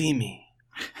see me?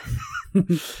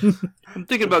 I'm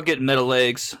thinking about getting metal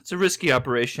legs. It's a risky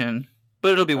operation,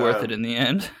 but it'll be worth it in the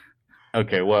end.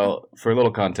 Okay, well, for a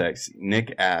little context,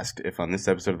 Nick asked if on this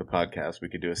episode of the podcast we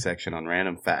could do a section on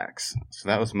random facts. So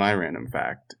that was my random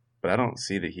fact, but I don't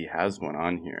see that he has one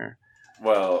on here.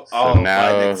 Well, So I'll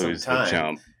now find it some who's the time.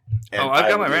 jump? And I've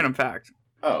got will my do- random fact.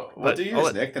 Oh, well, But do I'll yours,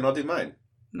 let- Nick, then I'll do mine.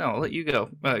 No, I'll let you go.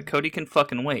 Cody can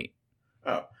fucking wait.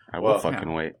 Oh, I will Well,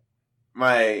 fucking wait.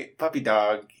 my puppy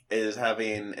dog is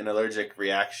having an allergic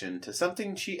reaction to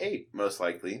something she ate, most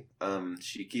likely.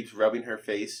 She keeps rubbing her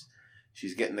face.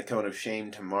 She's getting the cone of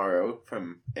shame tomorrow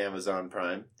from Amazon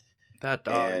Prime. That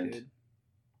dog, And- dude.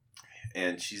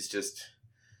 And she's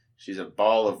a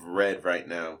ball of red right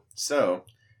now. So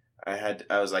I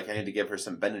was like, I need to give her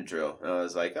some Benadryl. And I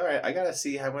was like, all right, I gotta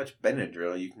see how much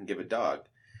Benadryl you can give a dog.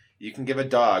 You can give a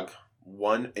dog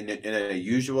one in a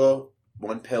usual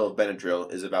one pill of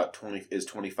Benadryl is about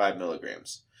 25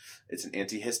 milligrams. It's an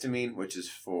antihistamine, which is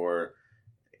for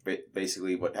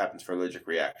basically what happens for allergic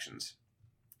reactions.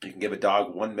 You can give a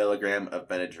dog 1 milligram of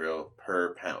Benadryl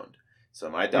per pound. So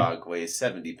my dog weighs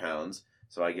 70 pounds.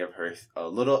 So I give her a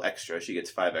little extra. She gets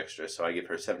 5 extra. So I give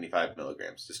her 75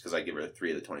 milligrams just because I give her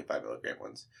 3 of the 25 milligram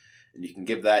ones. And you can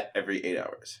give that every 8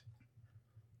 hours.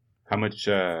 How much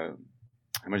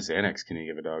Xanax can you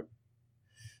give a dog?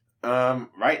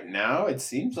 Right now, it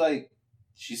seems like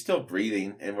she's still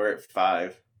breathing and we're at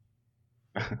 5.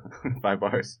 5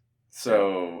 bars.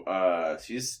 So,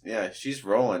 she's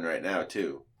rolling right now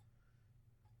too.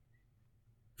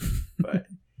 But,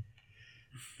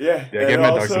 yeah. Yeah, I gave my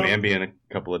dog some Ambien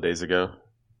a couple of days ago.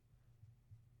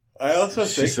 I also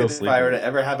She's think still that if I were sleeping. to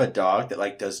ever have a dog that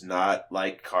like does not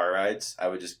like car rides, I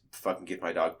would just fucking give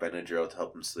my dog Benadryl to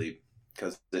help him sleep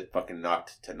because it fucking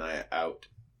knocked Tanaya out.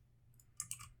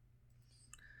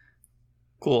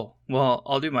 Cool. Well,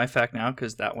 I'll do my fact now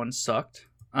because that one sucked.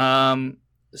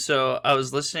 So I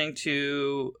was listening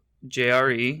to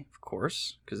JRE, of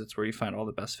course, because it's where you find all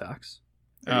the best facts.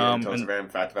 Are you gonna tell us a and- random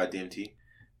fact about DMT?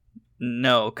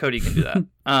 No, Cody can do that.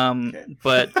 Okay.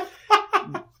 But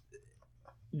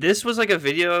this was like a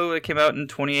video that came out in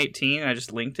 2018. I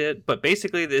just linked it. But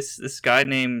basically, this guy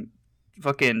named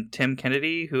fucking Tim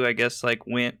Kennedy, who I guess like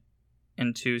went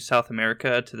into South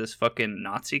America to this fucking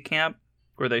Nazi camp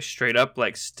where they straight up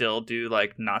like still do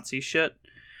like Nazi shit,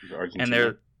 Argentina. and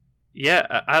they're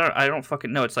I don't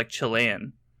fucking know. It's like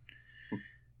Chilean.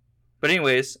 But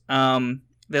anyways, they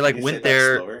like Can you say went that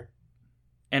there. slower?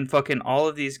 And fucking all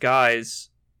of these guys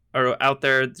are out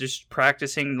there just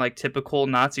practicing like typical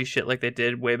Nazi shit like they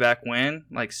did way back when,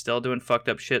 like still doing fucked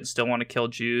up shit, still want to kill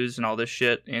Jews and all this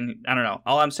shit. And I don't know.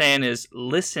 All I'm saying is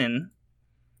listen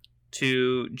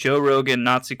to Joe Rogan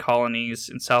Nazi Colonies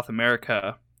in South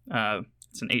America.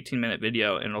 It's an 18-minute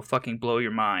video and it'll fucking blow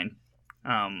your mind.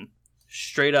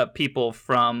 Straight up people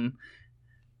from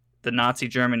the Nazi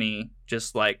Germany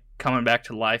just like coming back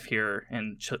to life here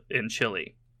in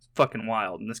Chile. Fucking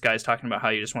wild. And this guy's talking about how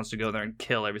he just wants to go there and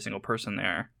kill every single person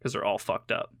there because they're all fucked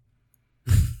up.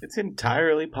 It's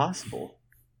entirely possible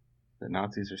that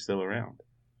Nazis are still around.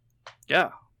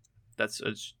 Yeah,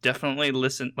 it's definitely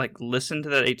listen to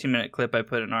that 18-minute clip I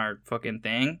put in our fucking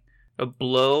thing. It'll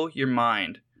blow your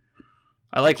mind.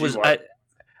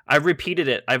 I repeated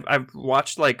it. I've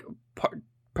watched like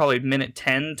probably minute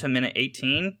 10 to minute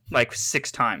 18 like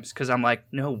 6 times because I'm like,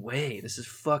 no way, this is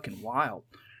fucking wild.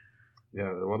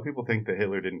 Yeah, a lot of people think that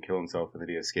Hitler didn't kill himself and that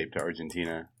he escaped to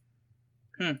Argentina.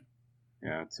 Yeah,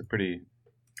 it's a pretty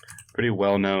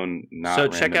well-known, not So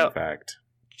random fact.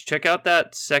 Check out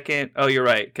that second. Oh, you're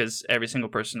right, because every single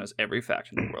person knows every fact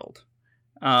in the world.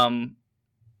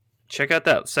 Check out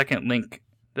that second link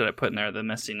that I put in there, the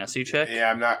Messy Nessie check.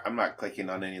 Yeah, I'm not clicking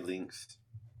on any links.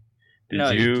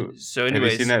 Have you seen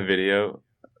that video?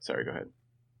 Sorry, go ahead.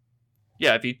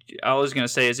 Yeah, I was gonna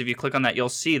say is if you click on that, you'll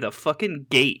see the fucking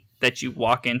gate that you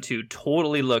walk into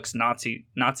totally looks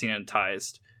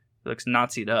Nazi-natized. It looks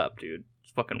Nazi'd up, dude.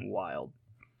 It's fucking wild.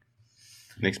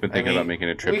 Nick's been thinking about making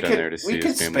a trip down there to see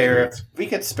his family. We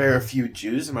could spare a few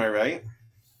Jews, am I right?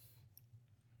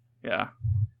 Yeah.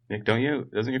 Nick, doesn't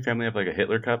your family have like a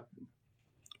Hitler cup?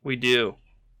 We do.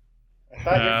 I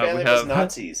thought your family was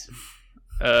Nazis.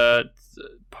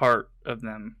 Part of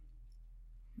them.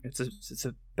 It's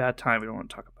a bad time. We don't want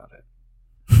to talk about it.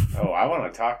 Oh, I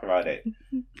want to talk about it.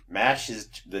 MASH is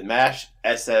the MASH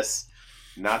SS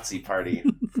Nazi party.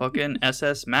 Fucking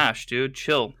SS MASH, dude.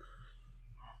 Chill.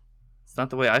 It's not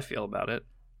the way I feel about it.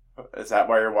 Is that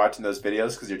why you're watching those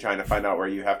videos? Because you're trying to find out where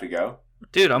you have to go?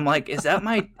 Dude, I'm like, is that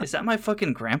my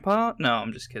fucking grandpa? No,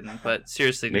 I'm just kidding. But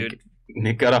seriously, dude.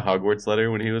 Nick got a Hogwarts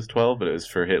letter when he was 12, but it was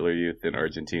for Hitler Youth in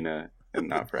Argentina and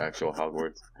not for actual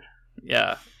Hogwarts.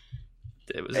 Yeah.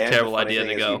 It was a terrible idea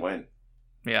to go.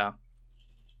 Yeah.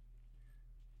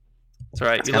 It's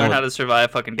alright. You learn how to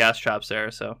survive fucking gas traps there,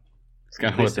 so. It's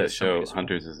kind of what that show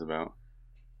Hunters is about.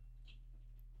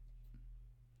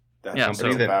 The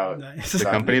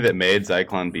company that made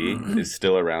Zyklon B is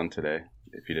still around today,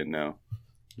 if you didn't know.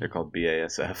 They're called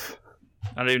BASF.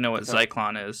 I don't even know what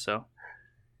Zyklon is, so.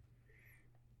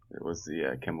 It was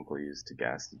the chemical used to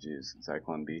gas the Jews,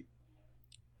 Zyklon B.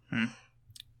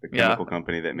 The chemical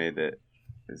company that made that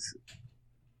is,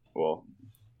 well,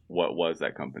 what was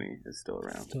that company is still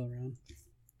around.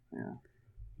 Yeah.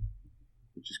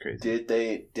 Which is crazy.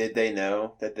 Did they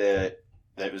know that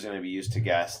it was going to be used to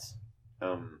gas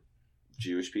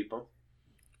Jewish people?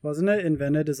 Wasn't it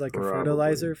invented as like a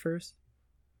fertilizer first?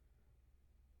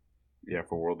 Yeah,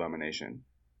 for world domination.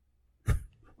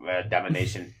 World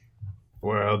domination.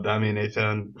 World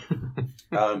domination.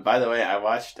 By the way, I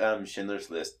watched Schindler's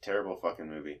List. Terrible fucking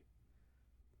movie.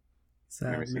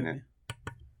 Sad Never seen it.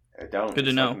 I don't. Good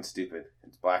to know. Fucking stupid.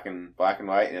 It's black and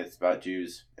white, and it's about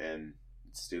Jews, and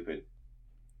it's stupid.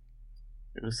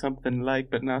 It was something like,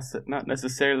 but not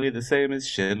necessarily the same as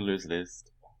Schindler's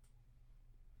List.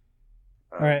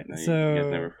 All right, no, so you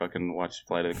guys never fucking watched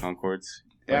Flight of the Conchords?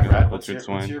 Yeah, Brad, what's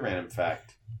your random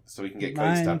fact? So we can get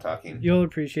Cody to stop talking. You'll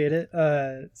appreciate it.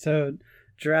 So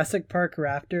Jurassic Park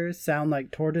raptors sound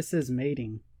like tortoises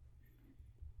mating.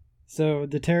 So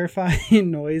the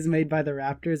terrifying noise made by the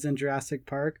raptors in Jurassic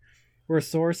Park were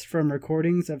sourced from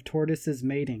recordings of tortoises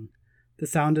mating. The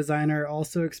sound designer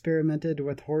also experimented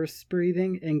with horse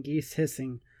breathing and geese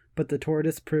hissing, but the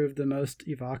tortoise proved the most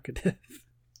evocative.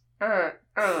 That?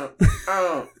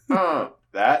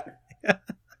 Yeah.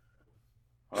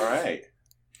 All right.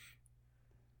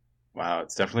 Wow,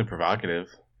 it's definitely provocative.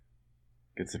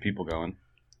 Gets the people going.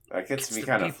 That gets me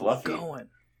kind of fluffy. Going.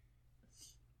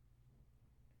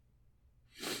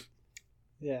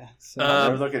 Yeah. So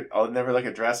I'll never look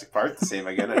at Jurassic Park the same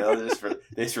again. I know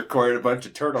they just recorded a bunch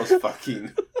of turtles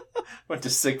fucking bunch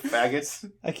of sick faggots.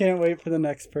 I can't wait for the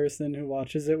next person who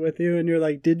watches it with you and you're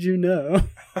like, did you know?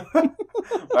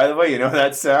 By the way, you know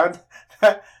that sound?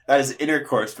 That is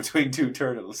intercourse between two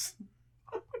turtles.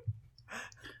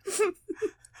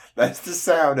 That's the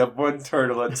sound of one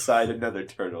turtle inside another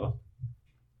turtle.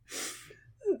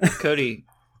 Cody,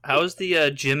 how's the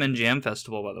Jim and Jam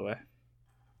Festival, by the way?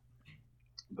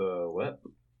 The what?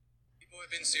 People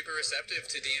have been super receptive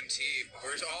to DMT.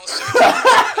 We're all searching.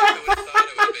 Who would have thought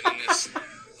it would have been in this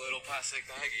little plastic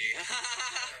baggie?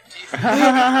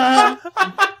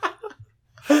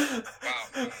 Wow,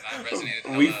 that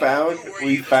resonated.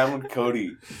 We found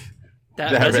Cody.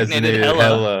 That resonated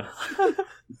hella.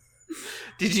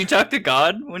 Did you talk to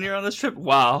God when you were on this trip?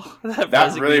 Wow,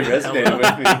 that really resonated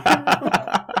with me.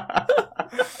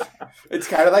 It's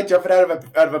kind of like jumping out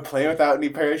of a plane without any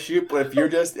parachute, but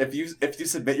if you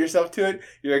submit yourself to it,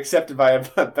 you're accepted by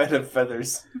a bed of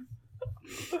feathers.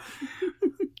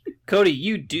 Cody,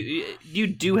 you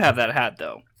do have that hat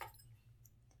though.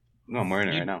 No, I'm wearing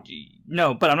it right now.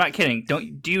 No, but I'm not kidding.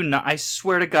 Do you not? I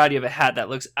swear to God, you have a hat that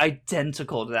looks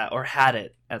identical to that, or had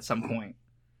it at some point.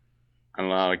 I don't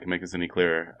know how I can make this any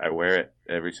clearer. I wear it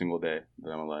every single day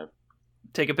that I'm alive.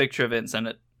 Take a picture of it and send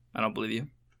it. I don't believe you.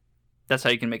 That's how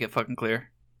you can make it fucking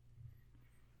clear.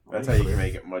 That's how you can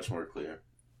make it much more clear.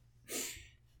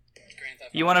 Grand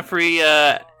Theft You Auto. want a free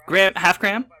half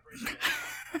gram?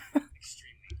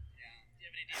 Extremely. Yeah. Do you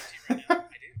have any DMT right now?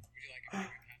 I do. Would you like a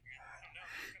free half grand? I don't know.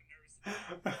 I'm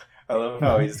kind of nervous. I love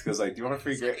how he just goes like, "Do you want a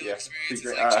free It's like grant? a Yeah, experience. free It's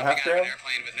grant. like Half jumping out of gram." an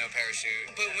airplane with no parachute.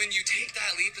 But when you take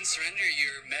that leap and surrender,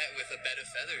 you're met with a bed of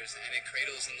feathers, and it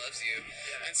cradles and loves you.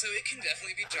 And so it can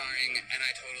definitely be jarring, and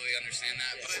I totally understand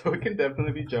that. But So it can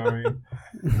definitely be jarring.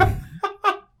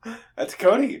 That's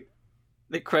Cody.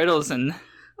 It cradles and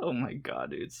oh my god,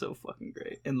 dude, it's so fucking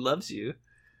great and loves you.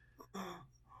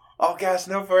 All gas,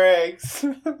 no brakes.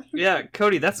 Yeah,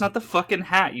 Cody, that's not the fucking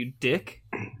hat, you dick.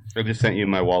 I just sent you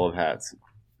my wall of hats.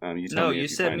 You tell No, me you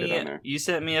if you sent find me it on there. you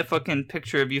sent me a fucking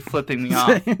picture of you flipping me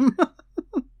off. Same.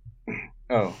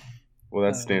 Oh, well,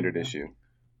 that's Oh, standard okay. issue.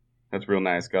 That's real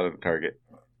nice. Got it at Target.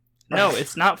 No,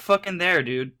 it's not fucking there,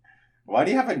 dude. Why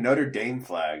do you have a Notre Dame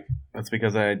flag? That's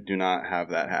because I do not have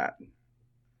that hat.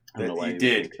 I don't know That why you you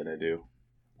did. think that I do.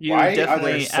 You Why are there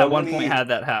definitely so at one many- point had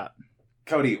that hat.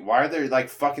 Cody, why are there like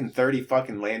fucking 30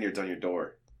 fucking lanyards on your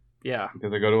door? Yeah,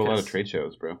 Because I go to a lot of Because- trade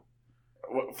shows, bro.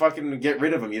 Fucking get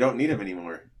rid of them. You don't need them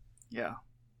anymore. yeah.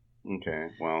 Okay,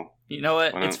 well, You know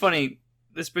what? Why It's not? funny.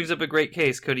 This brings up a great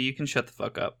case, Cody. You can shut the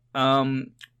fuck up.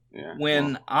 yeah.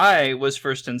 When well, I was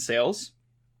first in sales,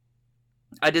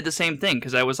 I did the same thing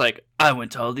because I was like, I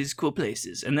went to all these cool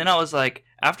places. And then I was like,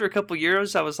 after a couple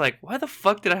years, I was like, why the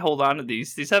fuck did I hold on to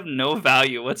these? These have no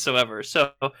value whatsoever.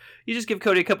 So you just give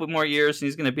Cody a couple more years and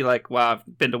he's going to be like, wow,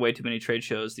 I've been to way too many trade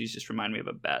shows. These just remind me of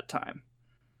a bad time.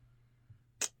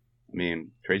 I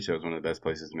mean, trade show is one of the best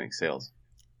places to make sales.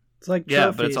 It's like Yeah,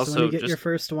 trophies. but it's also when you get just- your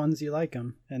first ones, you like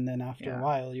them, and then after Yeah. a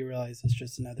while, you realize it's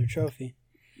just another trophy.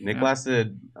 Nick Yeah.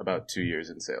 lasted about 2 years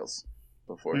in sales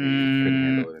before he Mm, couldn't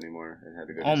handle it anymore and had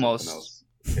to go do almost. something else.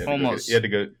 He had to go Almost.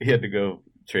 He had to go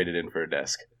trade it in for a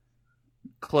desk.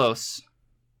 Close.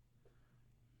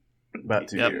 About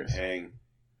 2 Yep. years. Hang.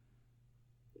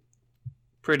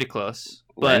 Pretty close.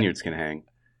 But Lanyards can hang.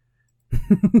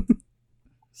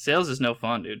 sales is no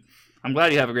fun, dude. I'm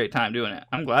glad you have a great time doing it.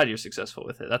 I'm glad you're successful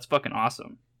with it. That's fucking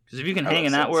awesome. Because if you can I hang love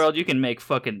in that sales. world, you can make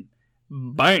fucking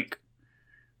bank.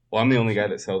 Well, I'm the only guy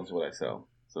that sells what I sell,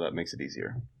 so that makes it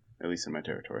easier, at least in my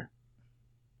territory.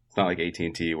 It's not like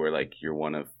AT&T where like you're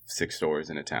one of 6 stores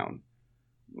in a town.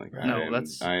 Like No,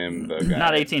 that's- I am the guy Not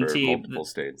for AT&T, multiple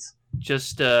states.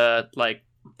 Just like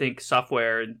think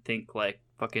software and think like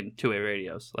fucking two-way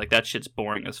radios. Like that shit's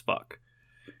boring as fuck.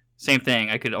 Same thing.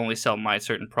 I could only sell my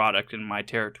certain product in my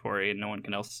territory, and no one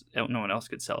else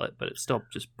could sell it. But it's still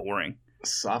just boring.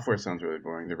 Software sounds really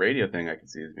boring. The radio thing I could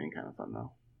see as being kind of fun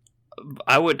though.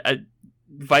 I would,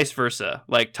 vice versa.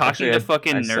 Like talking Actually, to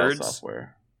fucking I sell nerds.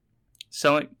 software.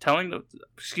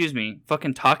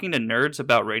 Fucking talking to nerds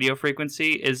about radio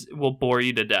frequency will bore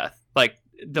you to death. Like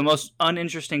the most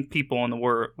uninteresting people in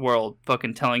the world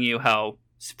fucking telling you how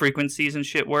frequencies and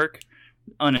shit work.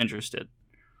 Uninterested.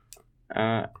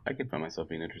 I could find myself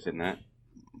being interested in that.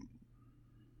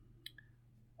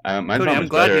 Mine's Cody, not I'm much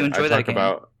glad better. you enjoy I that talk game.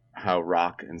 about how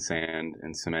rock and sand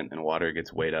and cement and water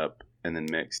gets weighed up and then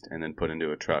mixed and then put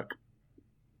into a truck.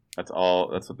 That's all.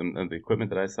 That's what the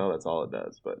equipment that I sell. That's all it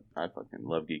does. But I fucking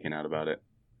love geeking out about it.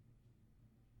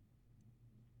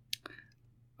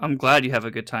 I'm glad you have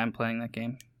a good time playing that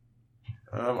game.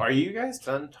 Are you guys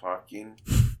done talking?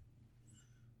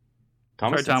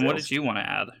 Thomas Sorry, Tom, what sales. did you want to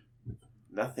add?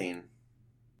 Nothing.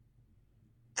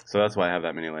 So that's why I have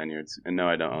that many lanyards. And no,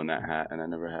 I don't own that hat, and I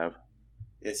never have.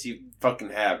 Yes, you fucking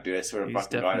have, dude. I swear to He's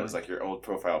fucking God, definitely- it was like your old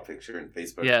profile picture in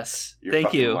Facebook. Yes. You're a Thank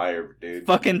fucking you. liar, dude.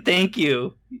 Fucking thank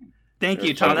you. Thank You're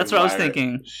you, a Tom. That's what I was fucking liar.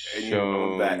 thinking. And you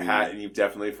own that hat, and you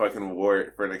definitely fucking wore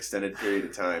it for an extended period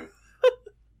of time.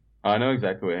 I know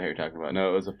exactly what hat you're talking about.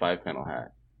 No, it was a 5-panel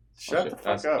hat. Shut the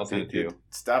fuck up, I'll send dude. it to you. Dude,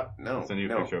 stop. No, I'll send you a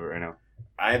no. picture of it right now.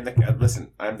 I am the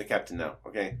listen. I am the captain now.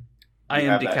 Okay, I You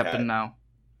am have the that captain hat. now.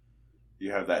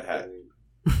 you have that hat.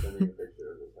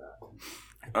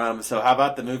 So how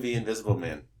about the movie Invisible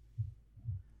Man?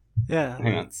 Yeah, Hang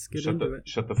on. let's get Shut into the, it.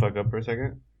 shut the fuck up for a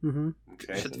second. Mm-hmm.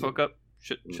 Okay, Shut the fuck up.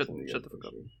 Shut I'm the sending you fuck a up.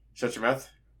 picture. shut your mouth.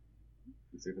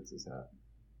 Let's see if it's his hat.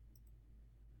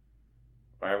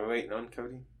 Why are we waiting on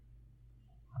Cody?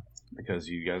 Because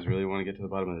you guys really want to get to the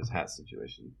bottom of this hat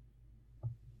situation.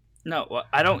 No, well,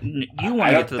 I don't. You want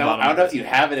I to don't get to the know. bottom. I don't of know it. if you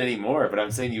have it anymore, but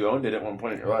I'm saying you owned it at one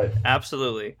point in your life.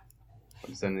 Absolutely.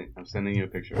 I'm sending you a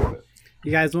picture of it.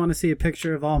 You guys want to see a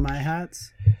picture of all my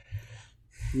hats?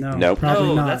 No, Nope. probably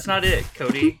No, not. that's not it,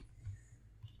 Cody.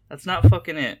 That's not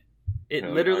fucking it. It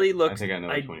No, literally I looks. think I know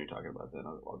which one you're talking about. Then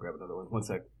I'll grab another one. One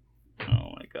sec. Oh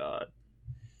my god.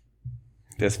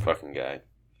 This fucking guy.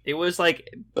 It was like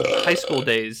high school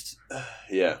days.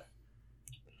 Yeah.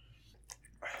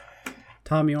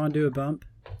 Tom, you want to do a bump?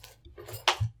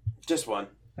 Just one.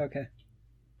 Okay.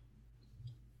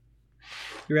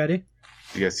 You ready?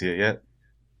 You guys see it yet?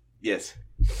 Yes.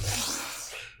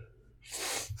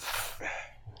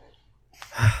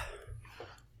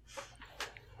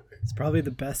 It's probably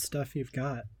the best stuff you've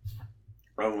got.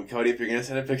 Cody, if you're gonna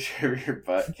send a picture of your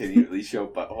butt, can you at least show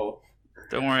butthole?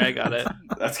 Don't worry, I got it.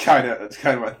 That's kind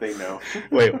of my thing now.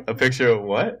 Wait, a picture of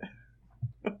what?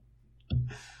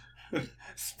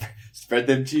 Spread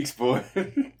them cheeks, boy.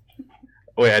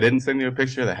 Wait, I didn't send you a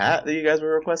picture of the hat that you guys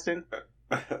were requesting?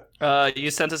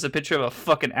 You sent us a picture of a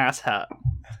fucking ass hat.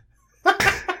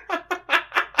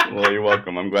 Well, you're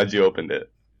welcome. I'm glad you opened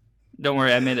it. Don't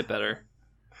worry, I made it better.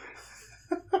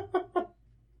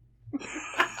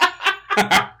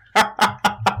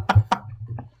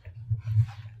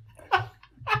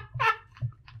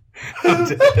 I'm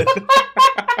dead.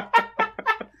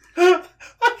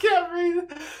 I can't breathe.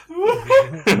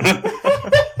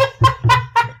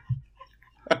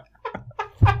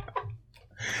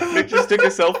 Nick just took a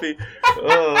selfie.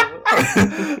 Oh.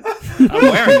 I'm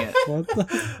wearing it. What the?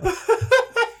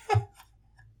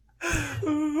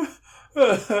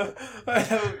 I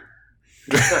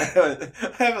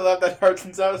haven't laughed that hard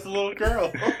since I was a little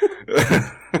girl.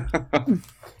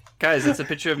 Guys, it's a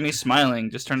picture of me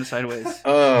smiling. Just turn it sideways.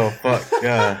 Oh, fuck.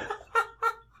 Yeah.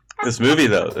 This movie,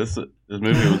 though. This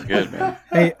movie was good, man.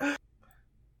 Hey.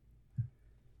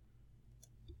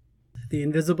 The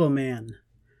Invisible Man.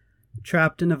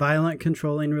 Trapped in a violent,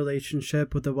 controlling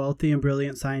relationship with a wealthy and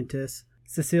brilliant scientist,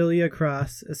 Cecilia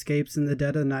Cross escapes in the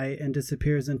dead of night and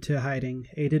disappears into hiding,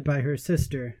 aided by her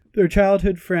sister, their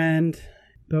childhood friend.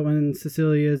 But when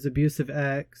Cecilia's abusive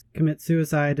ex commits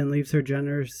suicide and leaves her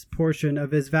generous portion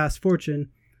of his vast fortune,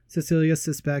 Cecilia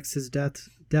suspects his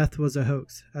death was a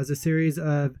hoax, as a series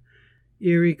of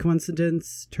eerie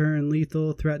coincidences turn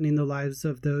lethal, threatening the lives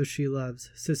of those she loves.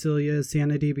 Cecilia's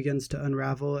sanity begins to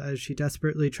unravel as she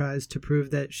desperately tries to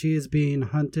prove that she is being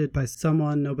hunted by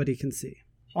someone nobody can see.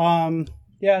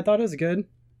 Yeah, I thought it was good.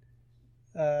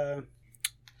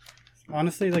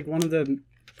 Honestly, like one of the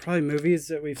probably movies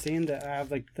that we've seen that I have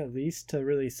like the least to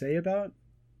really say about.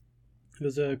 It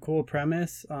was a cool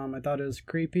premise. I thought it was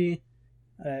creepy.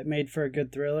 It made for a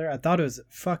good thriller. I thought it was a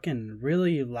fucking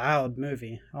really loud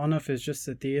movie. I don't know if it's just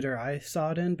the theater I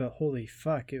saw it in, but holy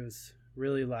fuck, it was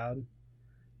really loud.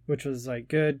 Which was like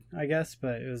good, I guess,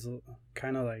 but it was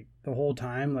kind of like the whole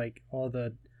time, like all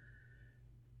the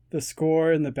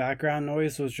score and the background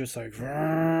noise was just like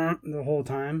the whole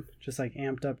time, just like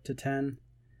amped up to 10.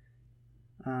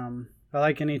 I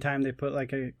like anytime they put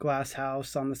like a glass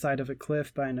house on the side of a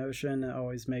cliff by an ocean. It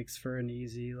always makes for an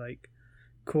easy, like,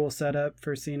 cool setup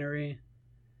for scenery.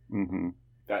 Mm-hmm.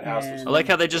 That house was I like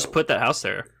how they just put that house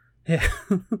there. Yeah.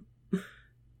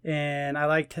 And I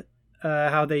liked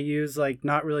how they used like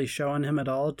not really showing him at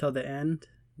all till the end.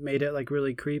 Made it like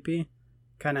really creepy.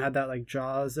 Kind of had that like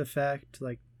Jaws effect,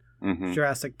 like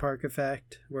Jurassic Park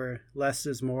effect, where less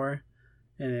is more.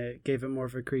 And it gave it more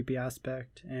of a creepy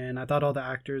aspect. And I thought all the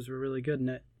actors were really good in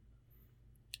it.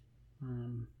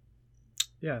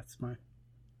 Yeah, that's my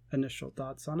initial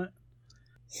thoughts on it.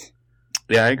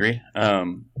 Yeah, I agree.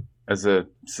 As a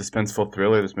suspenseful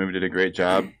thriller, this movie did a great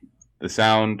job. The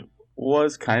sound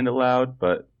was kind of loud,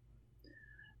 but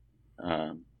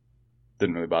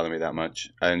didn't really bother me that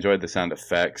much. I enjoyed the sound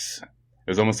effects. It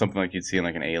was almost something like you'd see in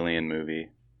like an Alien movie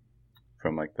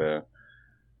from like I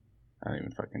don't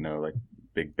even fucking know, like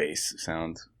big bass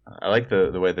sounds. I like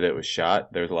the way that it was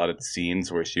shot. There was a lot of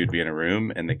scenes where she would be in a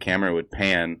room and the camera would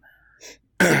pan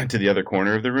to the other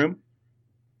corner of the room.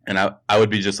 And I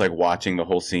would be just like watching the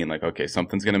whole scene, like, okay,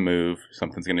 something's going to move,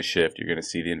 something's going to shift, you're going to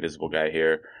see the invisible guy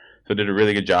here. So it did a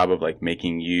really good job of like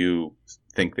making you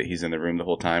think that he's in the room the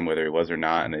whole time, whether he was or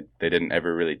not. And they didn't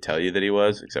ever really tell you that he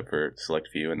was, except for a select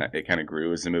few. And that it kind of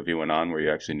grew as the movie went on, where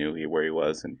you actually knew where he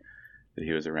was and that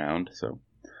he was around. So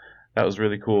that was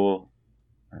really cool.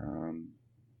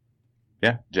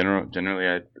 Yeah, generally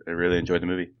I really enjoyed the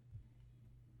movie.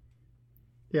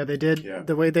 Yeah, they did. Yeah.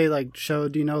 The way they like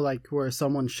showed, like where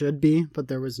someone should be, but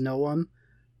there was no one.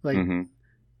 Like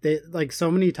they like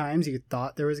so many times you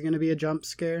thought there was going to be a jump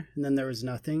scare, and then there was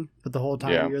nothing. But the whole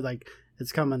time you're like,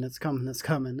 it's coming, it's coming, it's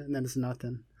coming, and then it's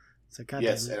nothing. It's like, God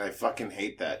yes, damn it. and I fucking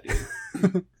hate that,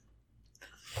 dude.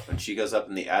 When she goes up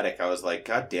in the attic, I was like,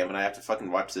 God damn it, I have to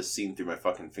fucking watch this scene through my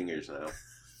fucking fingers now.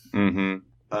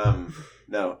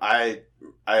 No, I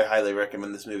highly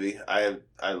recommend this movie. I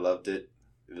loved it.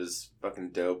 It was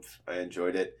fucking dope. I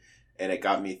enjoyed it. And it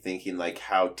got me thinking, like,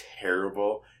 how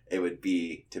terrible it would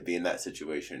be to be in that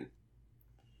situation.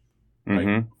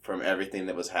 like from everything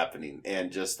that was happening,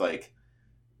 and just like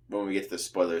when we get to the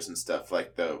spoilers and stuff,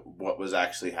 like what was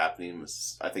actually happening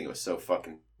was, I think it was so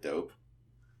fucking dope.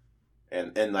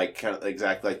 And like kind of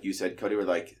exactly like you said, Cody, were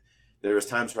like there was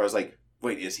times where I was like,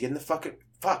 wait, is he in the fucking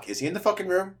is he in the fucking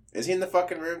room? Is he in the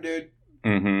fucking room, dude?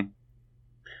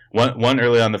 One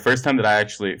early on, the first time that I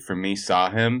actually, for me, saw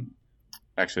him.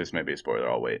 Actually, this may be a spoiler.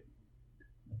 I'll wait.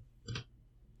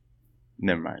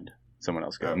 Never mind. Someone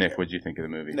else go. Okay. Nick, what did you think of the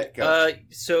movie? Nick, go.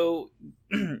 So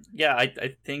yeah,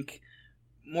 I think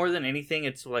more than anything,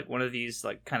 it's like one of these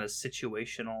like kind of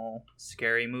situational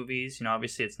scary movies. You know,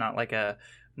 obviously it's not like a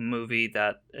movie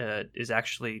that is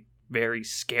actually very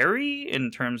scary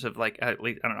in terms of like, at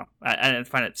least I don't know. I didn't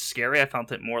find it scary. I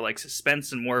found it more like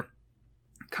suspense and more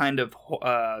kind of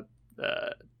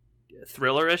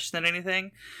thrillerish than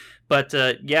anything. But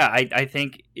yeah, I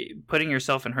think putting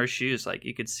yourself in her shoes, like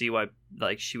you could see why,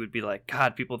 like she would be like,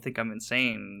 God, people think I'm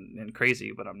insane and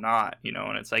crazy, but I'm not, you know.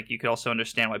 And it's like you could also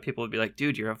understand why people would be like,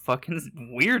 dude, you're a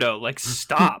fucking weirdo, like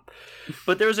stop.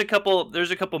 But there's a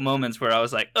couple moments where I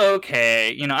was like,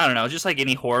 okay, you know, I don't know, just like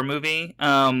any horror movie.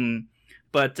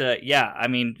 But yeah, I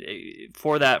mean,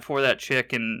 for that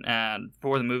chick and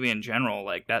for the movie in general,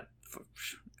 like that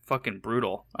fucking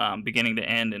brutal, beginning to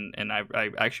end, and I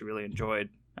actually really enjoyed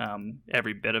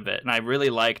every bit of it, and I really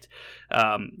liked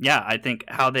I think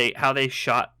how they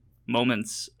shot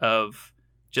moments of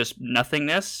just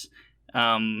nothingness,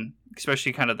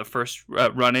 especially kind of the first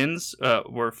run-ins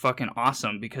were fucking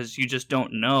awesome, because you just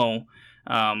don't know,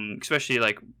 especially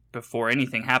like before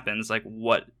anything happens, like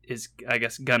what is, I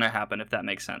guess, gonna happen, if that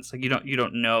makes sense. Like you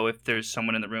don't know if there's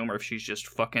someone in the room or if she's just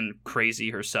fucking crazy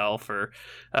herself, or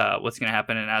what's gonna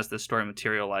happen. And as the story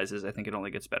materializes, I think it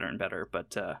only gets better and better.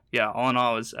 But yeah, all in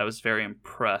all, I was very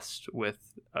impressed with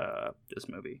this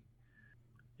movie.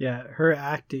 Yeah, her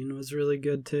acting was really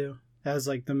good too. As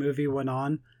like the movie went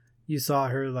on, you saw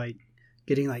her like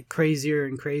getting like crazier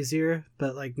and crazier,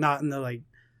 but like not in the like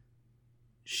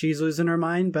she's losing her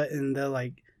mind, but in the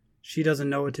like she doesn't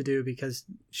know what to do because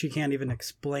she can't even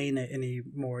explain it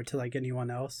anymore to like anyone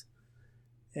else.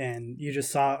 And you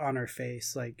just saw it on her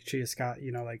face, like she just got,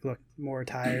 you know, like looked more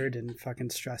tired and fucking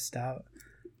stressed out.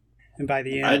 And by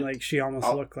the end, like she almost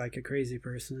looked like a crazy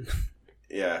person.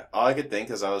 Yeah, all I could think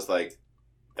is I was like,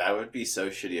 that would be so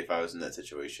shitty if I was in that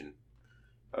situation.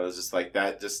 I was just like,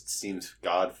 that just seems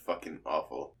god fucking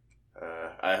awful.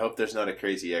 I hope there's not a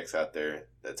crazy ex out there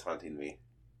that's haunting me.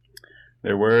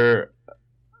 There were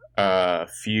a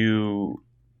few,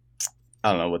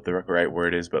 I don't know what the right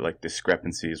word is, but like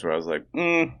discrepancies where I was like,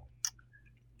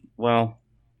 well,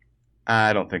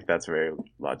 I don't think that's very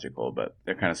logical, but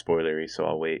they're kind of spoilery, so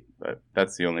I'll wait. But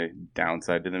that's the only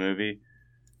downside to the movie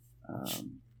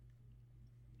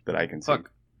that I can see.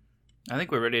 Fuck. I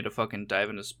think we're ready to fucking dive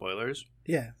into spoilers.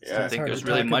 Yeah. Yeah. I don't think there's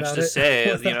really much to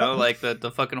say. You know, like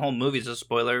the fucking whole movie's a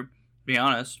spoiler, to be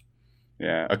honest.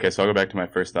 Yeah, okay, so I'll go back to my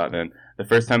first thought then. The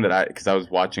first time that because I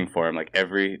was watching for him, like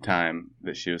every time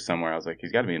that she was somewhere, I was like,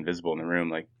 he's got to be invisible in the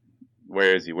room. Like,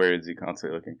 where is he? Where is he?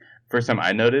 Constantly looking. First time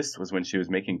I noticed was when she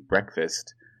was making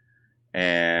breakfast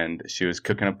and she was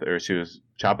cooking up, or she was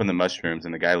chopping the mushrooms,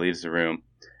 and the guy leaves the room.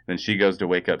 Then she goes to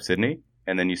wake up Sydney,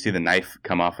 and then you see the knife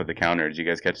come off of the counter. Did you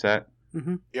guys catch that?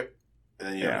 Mm-hmm. Yep. And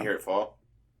then you don't hear it fall.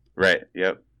 Right,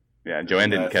 yep. Yeah, Joanne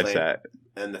didn't catch that.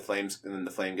 And then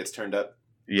the flame gets turned up.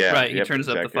 Yeah, right. He turns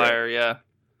up the fire. Yeah.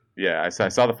 Yeah, I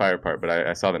saw the fire part, but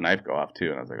I saw the knife go off too,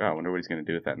 and I was like, oh, I wonder what he's going to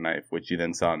do with that knife, which you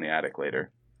then saw in the attic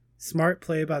later. Smart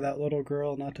play by that little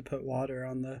girl not to put water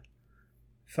on the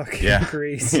fucking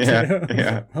grease. Yeah, too.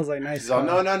 yeah. I was like, nice. She's all,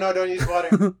 no, don't use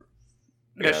water.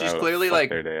 Yeah, she's clearly like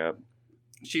their day up.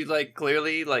 She like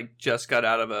clearly like just got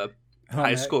out of a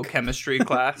high school chemistry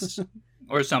class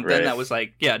or something Right. that was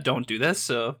like, yeah, don't do this.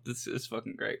 So this is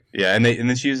fucking great. Yeah, and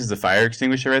then she uses the fire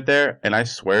extinguisher right there, and I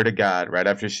swear to God, right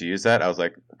after she used that, I was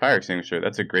like, fire extinguisher,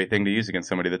 that's a great thing to use against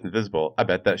somebody that's invisible. I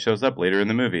bet that shows up later in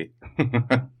the movie.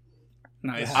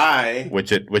 Nice.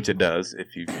 Which it does, in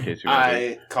case you remember.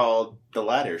 I called the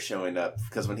ladder showing up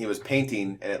because when he was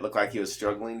painting and it looked like he was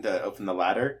struggling to open the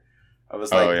ladder, I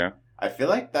was like, oh yeah, I feel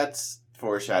like that's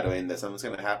foreshadowing that something's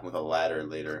going to happen with a ladder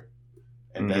later.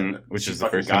 And then which she is the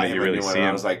fucking first time got that him you a really new one, see and him.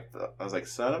 I was like,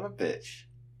 son of a bitch.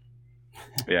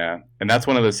 Yeah, and that's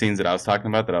one of those scenes that I was talking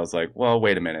about that I was like, well,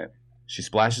 wait a minute. She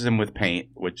splashes him with paint,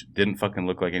 which didn't fucking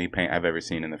look like any paint I've ever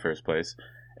seen in the first place.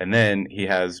 And then he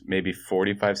has maybe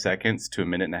 45 seconds to a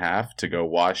minute and a half to go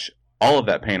wash all of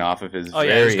that paint off of his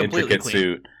very completely intricate clean.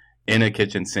 suit in a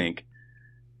kitchen sink.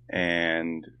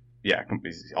 And Yeah,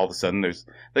 all of a sudden there's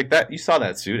like that. You saw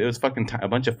that suit. It was fucking a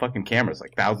bunch of fucking cameras,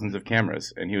 like thousands of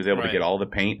cameras, and he was able to get all the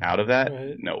paint out of that.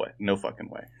 Right. No way, no fucking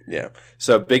way. Yeah.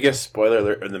 So biggest spoiler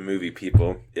alert of the movie,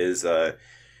 people, is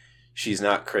she's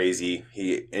not crazy.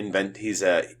 He's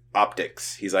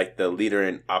optics. He's like the leader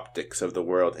in optics of the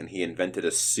world, and he invented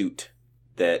a suit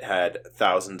that had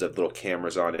thousands of little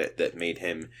cameras on it that made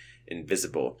him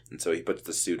invisible. And so he puts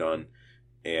the suit on,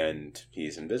 and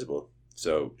he's invisible.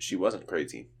 So she wasn't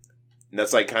crazy. And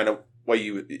that's like kind of what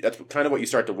you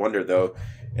start to wonder though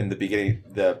in the beginning,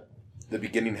 the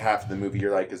beginning half of the movie.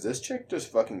 You're like, is this chick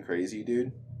just fucking crazy,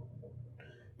 dude?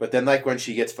 But then like when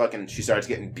she starts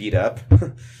getting beat up,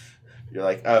 you're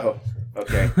like, oh,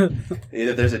 okay.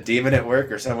 Either there's a demon at work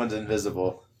or someone's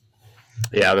invisible.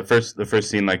 Yeah, the first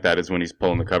scene like that is when he's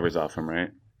pulling the covers off him,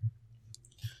 right?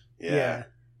 Yeah.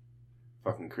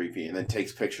 Fucking creepy. And then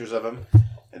takes pictures of him,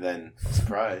 and then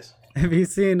surprise. Have you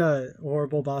seen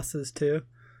Horrible Bosses 2?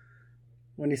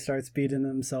 When he starts beating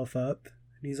himself up.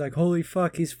 And he's like, holy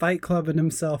fuck, he's fight clubbing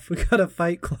himself. We got a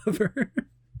fight clubber.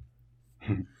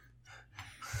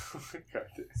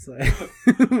 It's like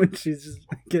when she's just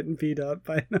getting beat up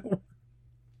by no one.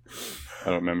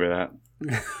 I don't remember that.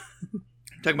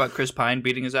 Talking about Chris Pine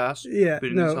beating his ass? Yeah,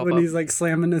 Beating no, himself when up? he's like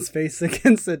slamming his face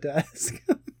against the desk.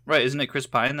 Right, isn't it Chris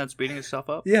Pine that's beating himself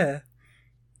up? Yeah.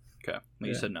 Okay, well,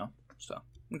 you Yeah. said no. So,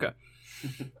 okay.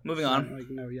 Moving Not on.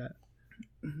 like no yet.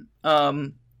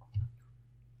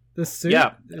 The suit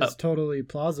Yeah, is totally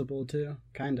plausible too,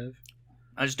 kind of.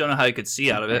 I just don't know how you could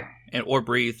see out of it or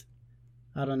breathe.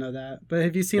 I don't know that. But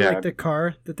have you seen like the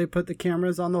car that they put the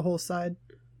cameras on the whole side?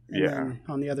 And then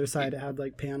on the other side it had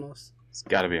like panels. It's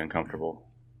got to be uncomfortable.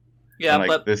 Yeah, and, like,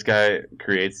 but this guy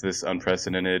creates this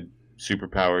unprecedented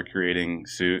superpower creating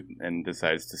suit and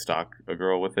decides to stalk a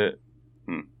girl with it.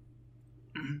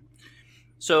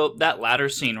 So that ladder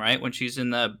scene, right, when she's in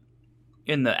the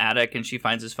attic and she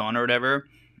finds his phone or whatever,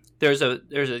 there's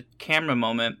a camera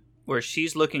moment where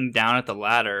she's looking down at the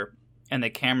ladder and the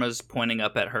camera's pointing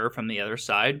up at her from the other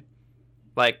side.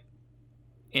 Like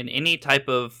in any type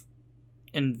of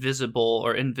invisible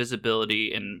or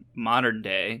invisibility in modern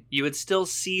day, you would still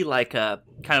see like a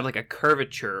kind of like a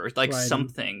curvature or like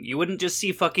something. You wouldn't just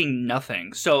see fucking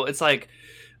nothing. So it's like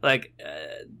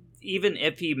even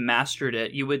if he mastered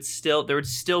it, there would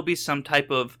still be some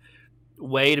type of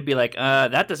way to be like,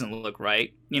 that doesn't look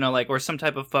right, like, or some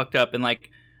type of fucked up, and like,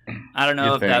 I don't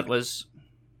know if that was,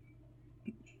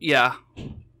 yeah,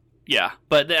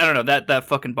 but I don't know, that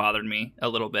fucking bothered me a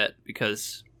little bit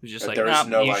because it was just like,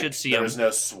 you should see him. There was no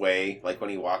sway, like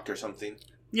when he walked or something.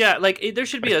 Yeah, like there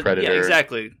should be like Predator. Yeah,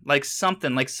 exactly, like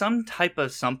something, like some type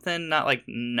of something, not like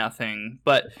nothing,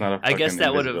 but It's not a I guess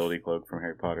that would have invisibility cloak from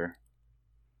Harry Potter.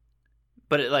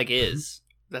 But it like is.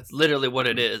 That's literally what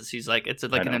it is. He's like, it's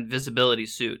like an invisibility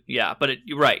suit. Yeah, but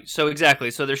you're right. So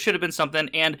exactly. So there should have been something,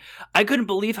 and I couldn't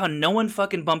believe how no one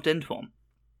fucking bumped into him.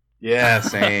 Yeah,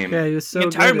 same. Yeah, he was so The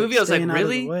entire good at movie, I was like, staying out of the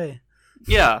really? way.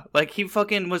 Yeah, like he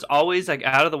fucking was always like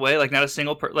out of the way, like not a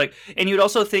single like. And you'd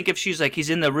also think if she's like, he's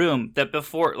in the room, that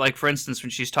before, like for instance,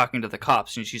 when she's talking to the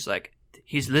cops and she's like,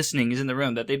 he's listening, he's in the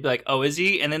room, that they'd be like, oh, is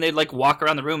he? And then they'd like walk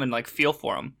around the room and like feel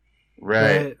for him.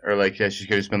 Right. Or like, yeah, she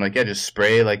could have just been like, yeah, just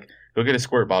spray, like, go get a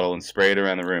squirt bottle and spray it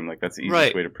around the room. Like, that's the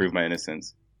easiest way to prove my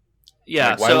innocence. Yeah,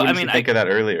 like, why so wouldn't I mean, you think of that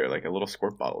earlier? Like a little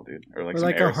squirt bottle, dude, or like, Or some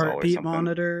like aerosol a heartbeat or something.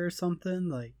 monitor or something.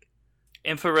 Like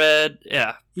infrared,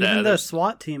 yeah. even the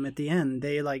SWAT team at the end,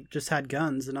 they like just had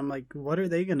guns, and I'm like, what are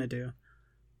they gonna do?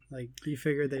 Like, you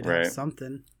figured they'd have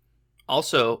something.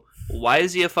 Also, why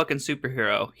is he a fucking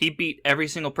superhero? He beat every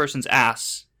single person's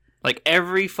ass. Like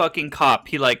every fucking cop,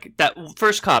 he like that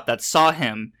first cop that saw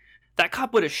him. That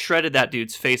cop would have shredded that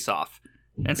dude's face off.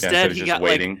 Instead, he got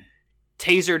like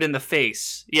tasered in the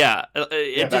face. Yeah,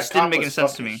 it just didn't make any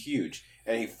sense to me. Huge,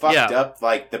 and he fucked up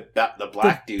like the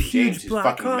black dude, James, who's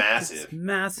fucking massive.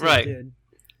 Massive, right, dude.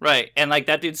 Right, and like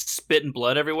that dude's spitting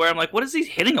blood everywhere. I'm like, what is he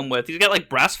hitting him with? He's got like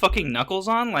brass fucking knuckles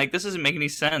on. Like this doesn't make any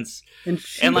sense. And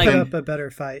she put up a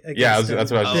better fight. Yeah,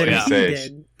 that's what I was going to say.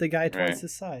 Did. The guy twice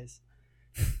his size.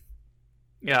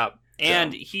 Yeah,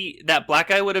 and that black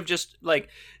guy would have just like.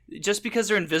 Just because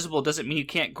they're invisible doesn't mean you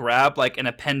can't grab like an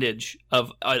appendage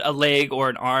of a leg or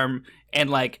an arm and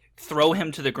like throw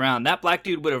him to the ground. That black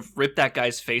dude would have ripped that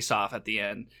guy's face off at the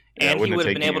end, and he would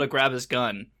have been able to grab his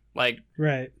gun. Like,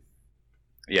 right?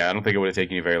 Yeah, I don't think it would have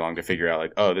taken you very long to figure out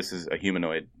like, oh, this is a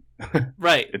humanoid.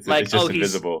 Right? It's just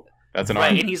invisible. That's an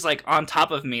arm. And he's like on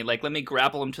top of me. Like, let me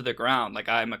grapple him to the ground. Like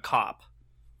I'm a cop.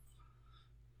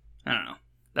 I don't know.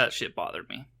 That shit bothered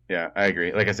me. Yeah, I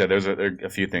agree. Like I said, there are a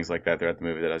few things like that throughout the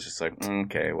movie that I was just like,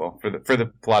 okay, well, for the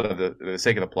plot of the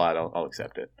sake of the plot, I'll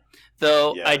accept it.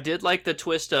 Though Yeah. I did like the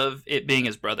twist of it being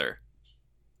his brother.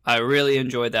 I really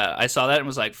enjoyed that. I saw that and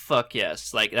was like, fuck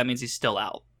yes. Like, that means he's still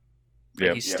out. Like,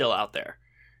 Yep. he's Yep. still out there.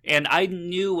 And I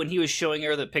knew when he was showing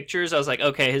her the pictures, I was like,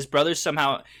 okay, his brother's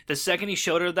somehow... The second he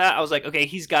showed her that, I was like, okay,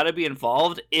 he's got to be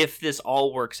involved if this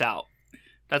all works out.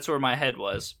 That's where my head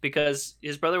was. Because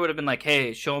his brother would have been like,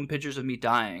 hey, show him pictures of me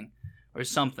dying. Or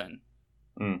something.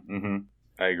 Mm-hmm.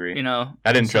 I agree. You know?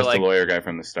 I didn't So, trust like, the lawyer guy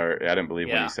from the start. I didn't believe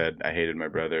when Yeah. he said, I hated my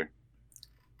brother.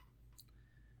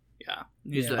 Yeah.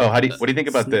 He's Yeah. like, What do you think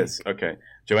about Snake. this? Okay.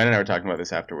 Joanna and I were talking about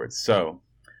this afterwards. So,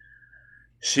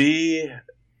 she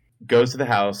goes to the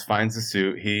house, finds the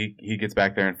suit. He gets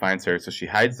back there and finds her, so she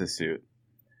hides the suit.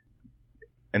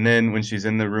 And then when she's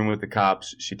in the room with the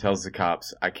cops, she tells the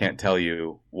cops, I can't tell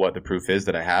you what the proof is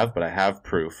that I have, but I have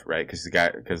proof, right?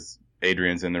 Because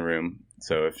Adrian's in the room.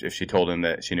 So if she told him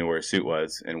that she knew where his suit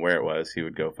was and where it was, he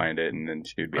would go find it, and then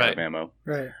she would be out of Right. ammo.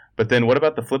 Right. But then what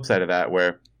about the flip side of that,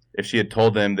 where if she had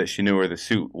told them that she knew where the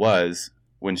suit was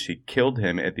when she killed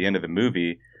him at the end of the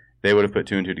movie, they would have put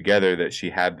two and two together that she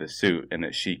had the suit and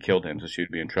that she killed him, so she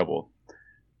would be in trouble.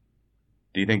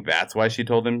 Do you think that's why she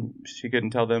told them she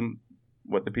couldn't tell them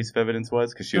what the piece of evidence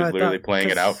was? Because she No, was I literally thought- playing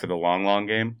it 'cause- out for the long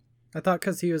game? I thought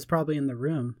because he was probably in the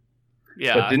room.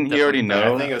 yeah. But didn't he already definitely.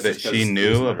 know I think it was that just 'cause she he was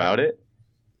knew in the about room. it?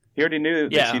 He already knew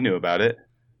that Yeah. she knew about it.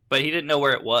 But he didn't know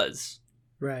where it was.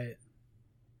 Right.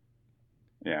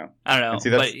 Yeah. I don't know. And see,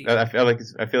 that's, but I feel like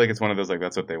it's one of those, like,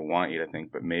 that's what they want you to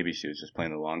think, but maybe she was just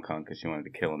playing the long con because she wanted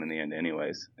to kill him in the end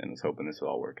anyways and was hoping this would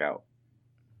all work out.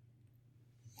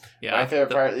 yeah, My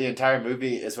favorite part of the entire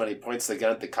movie is when he points the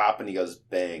gun at the cop and he goes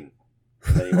bang.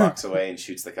 And then he walks away and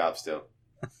shoots the cop still.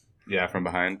 Yeah, from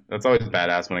behind. That's always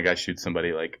badass when a guy shoots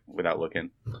somebody, like, without looking.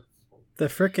 The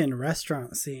frickin'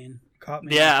 restaurant scene caught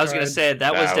me. Yeah, off I was gonna guard. say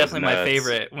that was That was definitely my nuts.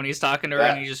 favorite when he's talking to her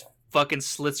That- and he just fucking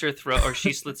slits her throat, or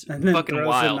she slits And then fucking throws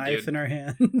wild, a knife dude. in her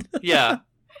hand. Yeah,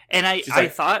 and I She's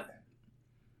like- thought.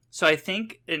 So I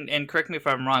think, and correct me if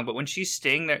I'm wrong, but when she's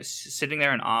sitting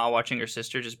there in awe, watching her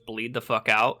sister just bleed the fuck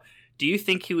out, do you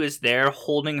think he was there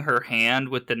holding her hand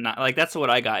with the knife? Like, that's what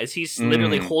I got. Is he's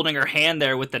literally holding her hand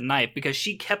there with the knife because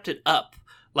she kept it up,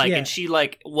 like, Yeah. and she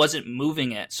like wasn't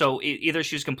moving it. So either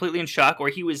she was completely in shock, or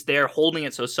he was there holding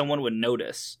it so someone would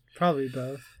notice. Probably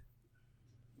both.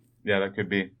 Yeah, that could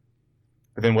be.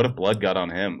 But then what if blood got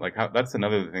on him? Like, that's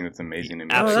another thing that's amazing to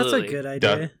me. Oh, that's a Absolutely. good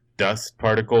idea. Dust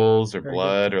particles or Very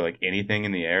blood or, like, anything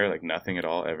in the air, like, nothing at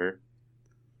all ever.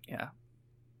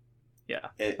 Yeah,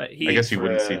 It, but I he. guess you for,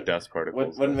 wouldn't see dust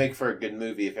particles. wouldn't make for a good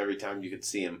movie if every time you could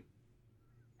see him.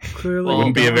 Clearly, Well, you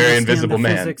wouldn't be a don't very understand invisible the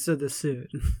man. Physics of the suit.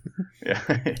 Yeah,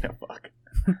 yeah, fuck.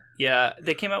 Yeah,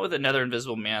 they came out with another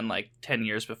Invisible Man like 10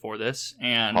 years before this,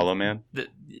 and Hollow Man?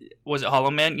 was it Hollow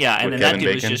Man? Yeah, and With then that Kevin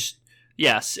dude Bacon? was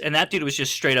just and that dude was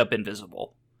just straight up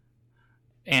invisible.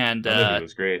 And That movie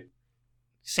was great.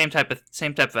 same type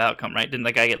of outcome, right? Didn't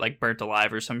the guy get like burnt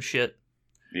alive or some shit?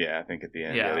 Yeah, I think at the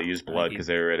end, Yeah. they used blood because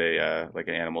they were at a like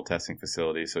an animal testing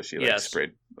facility, so she like Yes.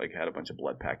 sprayed, like, had a bunch of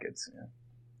blood packets. Yeah.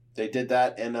 They did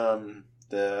that in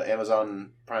the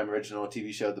Amazon Prime original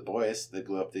TV show The Boys. They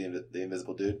blew up the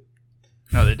invisible dude.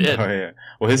 No, they did. Oh yeah.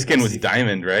 Well, his skin was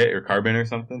diamond, right, or carbon or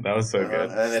something. That was so And good.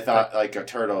 then they thought like a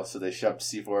turtle, so they shoved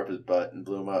C4 up his butt and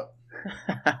blew him up.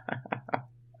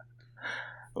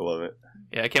 I love it.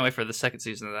 Yeah, I can't wait for the second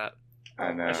season of that.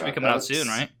 I know. That should be That coming out looks- soon,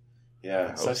 right? Yeah,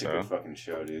 hope such so. a good fucking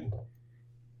show, dude.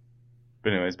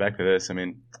 But anyways, back to this. I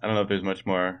mean, I don't know if there's much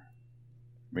more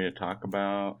for me to talk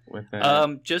about with that. I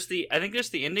think just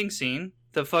the ending scene,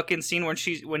 the fucking scene when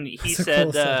he That's a said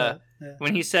cool setup. Yeah.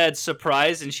 when he said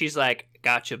surprise, and she's like,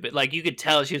 gotcha, but like you could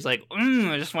tell she was like,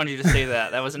 I just wanted you to say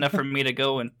that. That was enough for me to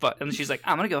go and and she's like,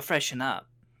 I'm gonna go freshen up.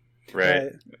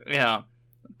 right. Yeah,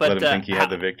 but Let him think he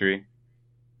had the victory.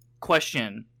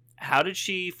 question: how did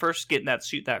she first get in that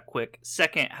suit that quick?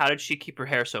 Second, how did she keep her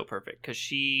hair so perfect? Because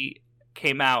she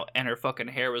came out and her fucking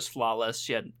hair was flawless.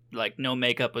 She had like no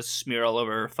makeup, was smeared all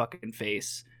over her fucking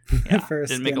face. Yeah, For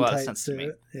didn't make a lot of skin-tight sense to me.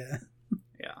 suit. Yeah.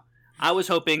 I was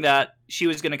hoping that she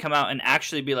was going to come out and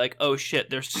actually be like, oh shit,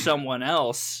 there's someone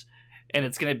else. And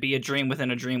it's going to be a dream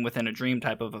within a dream within a dream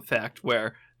type of effect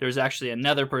where there's actually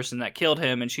another person that killed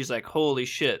him. And she's like, holy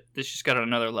shit, this just got on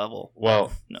another level.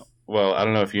 Well, No. Well, I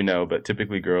don't know if you know, but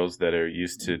typically girls that are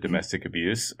used to domestic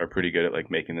abuse are pretty good at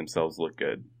like making themselves look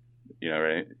good. You know,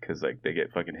 right? Because like they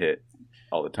get fucking hit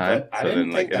all the time. But I So didn't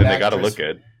then like, think and then that they gotta actress- look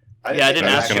good. I think didn't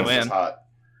that ask actress you, was man. hot.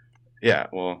 Yeah.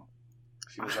 Well,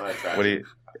 She was not attractive. what do you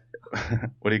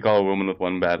what do you call a woman with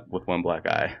one black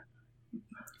eye?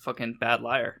 Fucking bad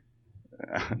liar.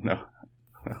 No.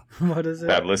 What is it?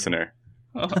 Bad listener.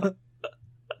 Fuck,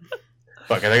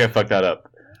 I think I fucked that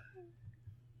up.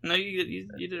 No, you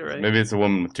did it right. Maybe it's a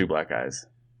woman with 2 black eyes.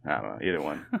 I don't know. Either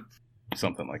one.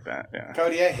 Something like that, yeah.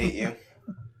 Cody, I hate you.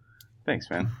 Thanks,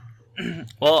 man.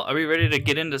 Well, are we ready to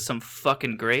get into some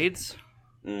fucking grades?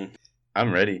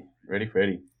 I'm ready. Ready,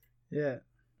 Freddy. Yeah.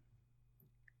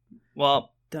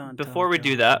 Well, before we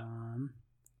do that,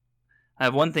 I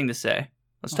have one thing to say. I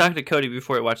was talking to Cody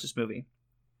before we watched this movie,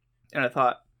 and I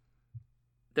thought,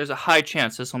 there's a high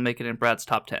chance this will make it in Brad's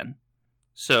top 10.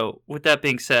 So, with that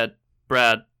being said,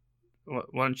 Brad, why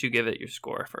don't you give it your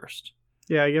score first?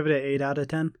 Yeah, I give it an 8 out of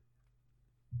 10.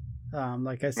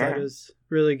 Like I said, it was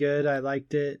really good. I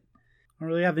liked it. I don't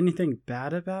really have anything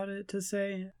bad about it to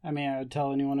say. I mean, I would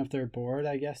tell anyone if they're bored,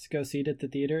 I guess, go see it at the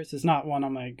theaters. It's not one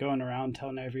I'm like going around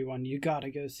telling everyone, you gotta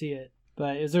go see it.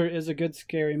 But it's a good,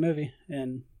 scary movie,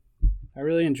 and I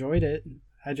really enjoyed it.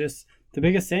 The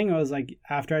biggest thing was, like,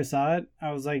 after I saw it,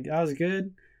 I was like, that was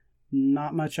good.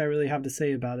 Not much I really have to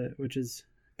say about it, which is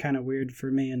kind of weird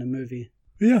for me in a movie.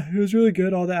 But yeah, it was really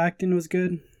good. All the acting was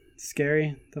good.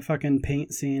 Scary. The fucking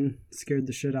paint scene scared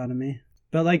the shit out of me.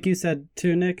 But like you said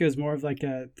too, Nick, it was more of like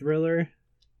a thriller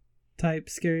type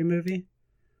scary movie.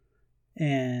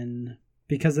 And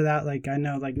because of that, like, I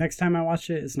know, like, next time I watch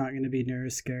it, it's not going to be near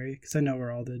as scary because I know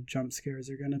where all the jump scares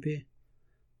are going to be.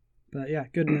 But yeah,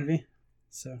 good movie.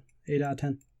 So 8 out of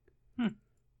 10. All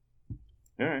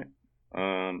right.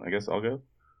 I guess I'll go.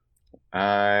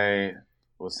 I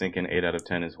was thinking 8 out of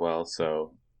 10 as well,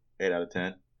 so 8 out of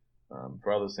 10.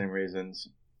 For all the same reasons.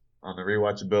 On the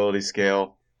rewatchability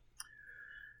scale,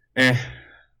 I'm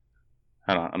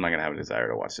not going to have a desire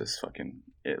to watch this fucking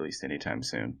at least anytime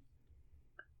soon.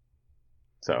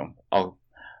 So,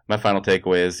 my final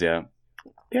takeaway is, yeah,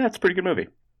 it's a pretty good movie.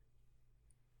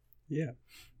 Yeah.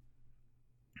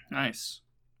 Nice.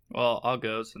 Well, I'll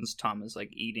go since Tom is,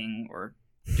 like, eating or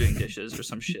doing dishes or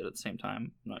some shit at the same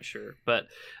time. I'm not sure. But,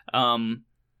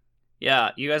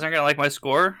 yeah, you guys aren't going to like my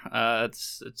score.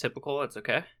 It's typical. It's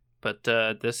okay. But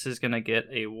this is going to get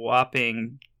a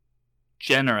whopping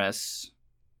generous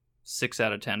 6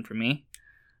 out of 10 for me.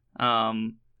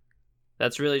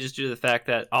 That's really just due to the fact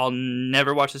that I'll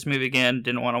never watch this movie again.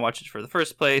 Didn't want to watch it for the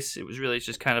first place. It was really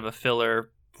just kind of a filler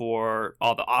for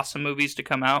all the awesome movies to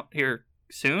come out here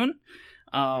soon.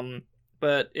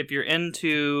 But if you're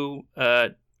into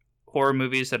horror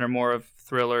movies that are more of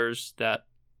thrillers, that,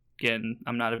 again,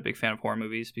 I'm not a big fan of horror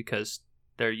movies because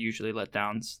they're usually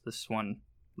letdowns. This one,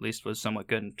 at least, was somewhat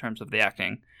good in terms of the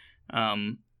acting.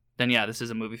 Then yeah, this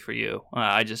is a movie for you.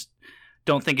 I just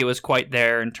don't think it was quite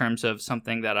there in terms of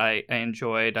something that I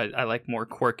enjoyed. I like more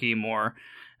quirky, more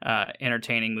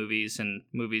entertaining movies, and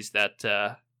movies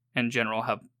that in general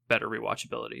have better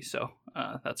rewatchability. So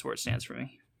that's where it stands for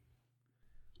me.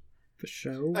 For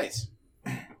sure. Nice.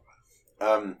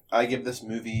 I give this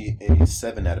movie a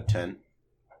 7 out of 10.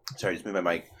 Sorry, just move my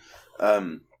mic.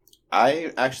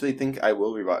 I actually think I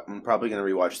will rewatch. I'm probably going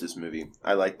to rewatch this movie.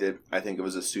 I liked it. I think it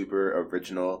was a super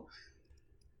original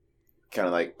kind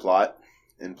of like plot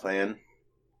and plan,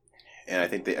 and I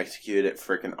think they executed it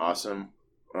freaking awesome.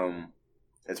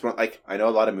 It's one, like, I know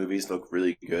a lot of movies look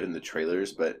really good in the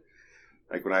trailers, but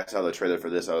like when I saw the trailer for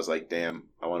this, I was like, damn,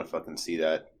 I want to fucking see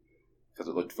that because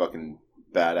it looked fucking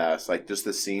badass. Like just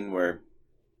the scene where,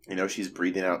 you know, she's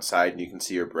breathing outside and you can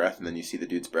see her breath, and then you see the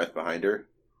dude's breath behind her.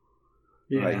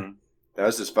 Yeah. Like, that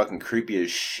was just fucking creepy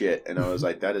as shit, and I was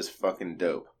like, that is fucking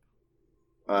dope.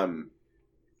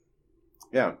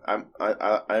 Yeah,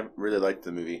 I really liked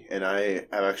the movie, and I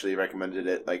have actually recommended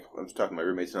it. Like, I was talking to my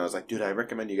roommates, and I was like, dude, I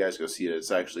recommend you guys go see it.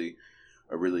 It's actually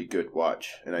a really good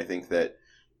watch, and I think that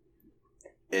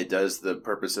it does the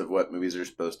purpose of what movies are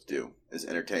supposed to do, is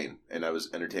entertain, and I was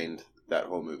entertained that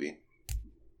whole movie.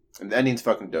 And the ending's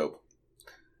fucking dope.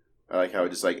 I like how it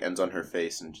just, like, ends on her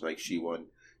face, and, like, she won.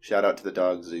 Shout out to the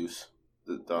dog, Zeus.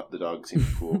 The dog seems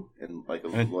cool, and, like, a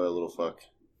loyal little fuck.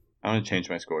 I'm going to change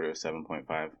my score to a 7.5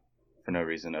 for no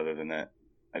reason other than that.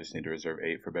 I just need to reserve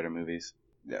 8 for better movies.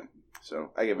 Yeah,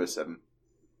 so I give it a 7.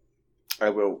 I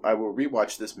will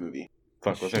rewatch this movie.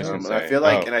 Fuck, what was I going to And say?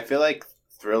 I feel like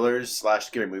thrillers /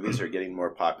 scary movies are getting more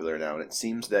popular now, and it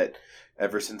seems that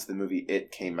ever since the movie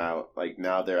It came out, like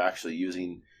now they're actually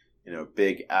using, you know,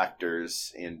 big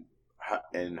actors and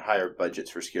higher budgets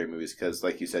for scary movies because,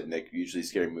 like you said, Nick, usually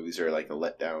scary movies are like a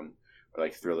letdown, or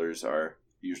like thrillers are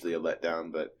usually a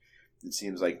letdown, but it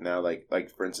seems like now, like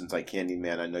for instance, like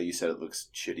Candyman, I know you said it looks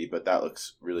shitty, but that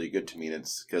looks really good to me, and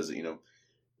it's because, you know,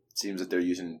 it seems that they're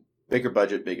using bigger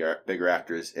budget, bigger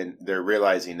actors, and they're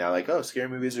realizing now, like, oh, scary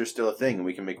movies are still a thing, and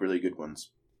we can make really good ones.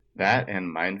 That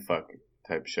and Mindfuck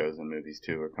type shows and movies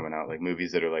too are coming out. Like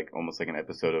movies that are like almost like an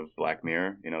episode of Black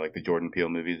Mirror. You know, like the Jordan Peele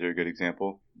movies are a good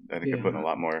example. I think they're putting a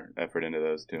lot more effort into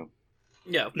those too.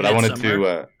 Yeah, but I wanted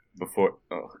to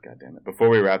before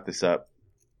we wrap this up,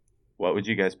 what would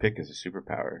you guys pick as a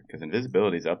superpower? Because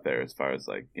invisibility's up there as far as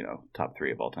like, you know, top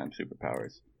 3 of all time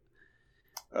superpowers.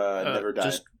 Never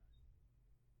die.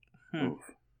 Oof,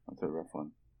 that's a rough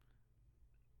one.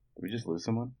 Did we just lose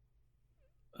someone?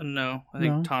 No, I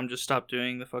think No. Tom just stopped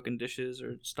doing the fucking dishes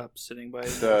or stopped sitting by.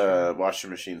 The washing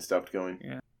machine stopped going.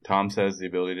 Yeah. Tom says the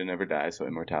ability to never die, so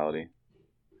immortality.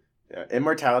 Yeah,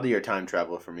 immortality or time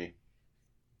travel for me.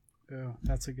 Oh,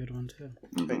 that's a good one too.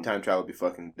 I think time travel would be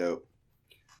fucking dope.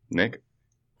 Nick?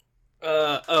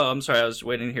 I'm sorry, I was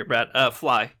waiting to hear Brad.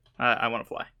 Fly. I want to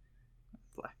fly.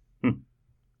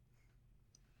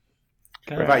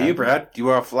 Okay. What about you, Brad? Do you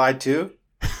want to fly too?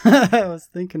 I was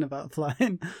thinking about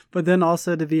flying, but then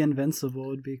also to be invincible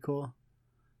would be cool.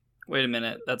 Wait a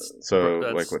minute. That's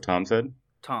like what Tom said?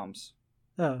 Tom's.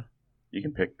 Oh, You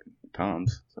can pick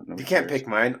Tom's. So You can't pick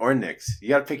mine or Nick's. You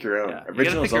gotta pick your own. Yeah. You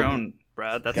gotta pick your own,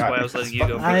 Brad. That's God, why I was letting you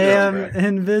go I first. am Brad.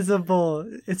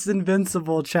 invisible. It's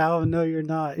invincible, Chow. No, you're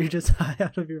not. You're just high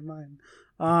out of your mind.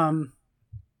 I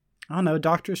don't know.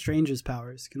 Doctor Strange's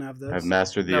powers. Can I have those? I've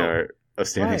mastered the art of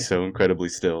standing Why? so incredibly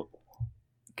still.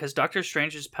 Because Doctor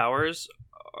Strange's powers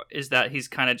is that he's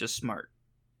kind of just smart.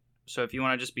 So if you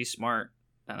want to just be smart,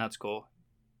 then that's cool.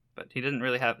 But he didn't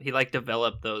really have. He like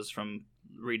developed those from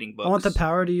reading books. I want the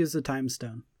power to use the time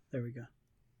stone. There we go.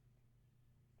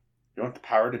 You want the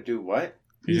power to do what?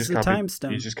 You Use just the copied, time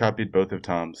stone. You just copied both of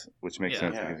Tom's, which makes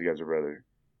sense Yeah. because you guys are brother.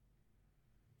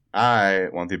 I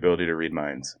want the ability to read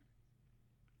minds.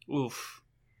 Oof.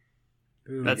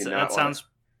 Ooh. That You not sounds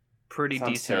pretty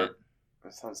Sounds decent.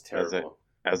 That sounds terrible.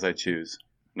 As I choose.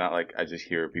 Not like I just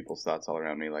hear people's thoughts all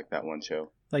around me like that one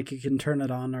show. Like you can turn it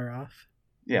on or off.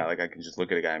 Yeah, like I can just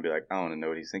look at a guy and be like, I want to know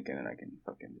what he's thinking, and I can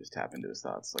fucking just tap into his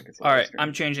thoughts. Like it's a All right, live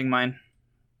I'm stream. changing mine.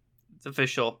 It's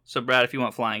official. So Brad, if you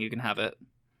want flying, you can have it.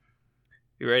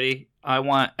 You ready? I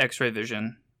want X-ray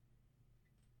vision.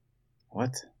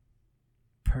 What?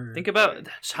 Think about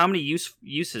how many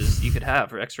uses you could have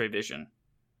for X-ray vision.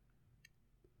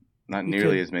 Not You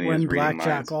nearly could as many win as reading blackjack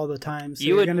minds. all the time. So you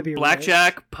you're would gonna be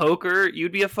blackjack, poker.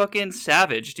 You'd be a fucking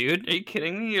savage, dude. Are you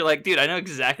kidding me? You're like, dude, I know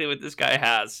exactly what this guy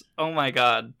has. Oh my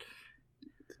god.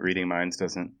 Reading minds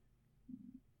doesn't.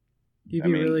 You'd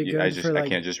be really good I for like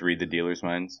can't just read the dealer's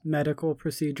minds. medical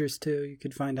procedures too. You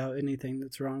could find out anything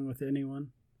that's wrong with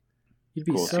anyone. You'd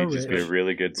be Cool, so so you'd rich. just be a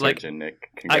really good Like, surgeon, Nick.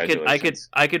 I Congratulations.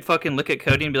 could fucking look at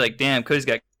Cody and be like, damn, Cody's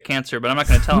got cancer, but I'm not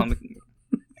gonna tell him.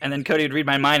 And then Cody would read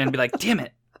my mind and be like, damn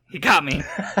it, he got me.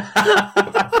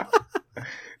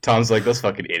 Tom's like, those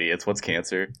fucking idiots. What's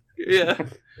cancer? Yeah.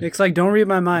 It's like, don't read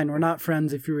my mind. We're not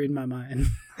friends if you read my mind.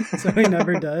 So he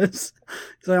never does.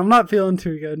 He's like, I'm not feeling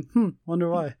too good. Wonder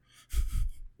why.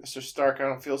 Mr. Stark, I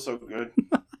don't feel so good.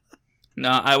 No,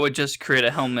 I would just create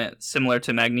a helmet similar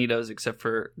to Magneto's, except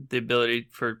for the ability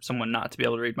for someone not to be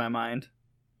able to read my mind.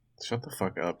 Shut the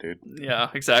fuck up, dude. Yeah,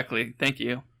 exactly. Thank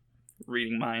you.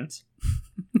 Reading minds.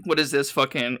 What is this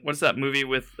fucking... What's that movie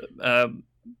with...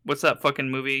 what's that fucking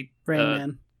movie? Rain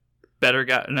Man. Better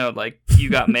Got... No, like, You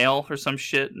Got Mail or some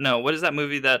shit? No, what is that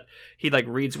movie that he, like,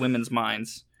 reads women's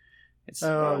minds? It's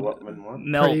What women want?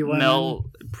 Pretty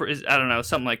Women. I don't know,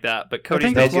 something like that. But I Cody's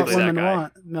think that's what basically that women guy.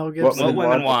 want. Mel Gibson. What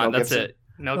women want, Mel that's Gibson. it.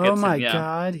 Mel Oh Gibson, my yeah.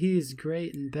 god, he's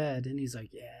great in bed. And he's like,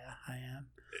 yeah, I am.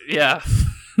 Yeah.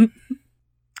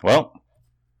 Well,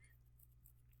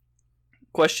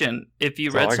 Question: if you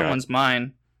That's all I read got. someone's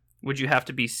mind, would you have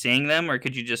to be seeing them, or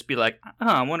could you just be like, "Oh,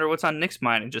 I wonder what's on Nick's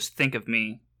mind," and just think of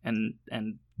me and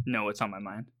know what's on my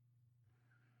mind?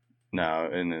 no,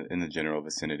 in the general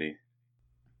vicinity.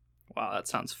 Wow, that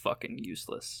sounds fucking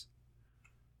useless.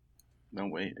 No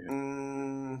way,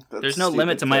 dude. That's There's no stupid,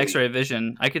 limit to my Cody. X-ray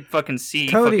vision. I could fucking see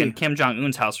Cody. fucking Kim Jong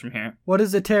Un's house from here. What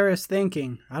is the terrorist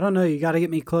thinking? I don't know. You got to get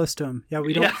me close to him. Yeah,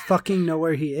 we don't Yeah. fucking know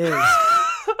where he is.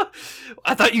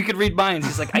 I thought you could read minds.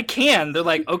 He's like, I can. They're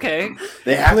like, okay.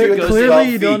 They have to go Clearly 12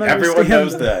 you don't feet. Everyone understand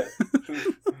knows that.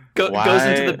 that. Goes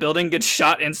into Why- the building, gets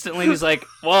shot instantly. And he's like,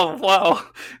 whoa.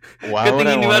 Why Good would thing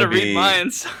I he knew how want to to read be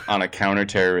minds. on a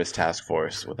counter-terrorist task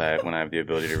force when I have the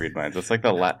ability to read minds? That's like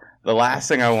the last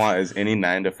thing I want is any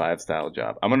 9-to-5 style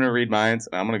job. I'm gonna read minds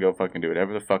and I'm gonna go fucking do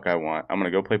whatever the fuck I want. I'm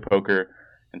gonna go play poker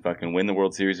and fucking win the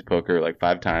World Series of Poker like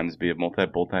 5 times, be a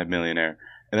multi-millionaire,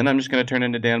 and then I'm just gonna turn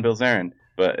into Dan Bilzerian.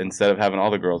 But instead of having all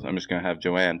the girls, I'm just gonna have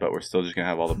Joanne. But we're still just gonna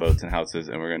have all the boats and houses,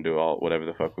 and we're gonna do all whatever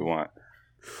the fuck we want.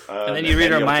 And then you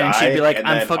read her you'll mind and she'd die, be like, and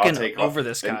I'm then I'll fucking take over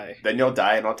this then- guy. Then you'll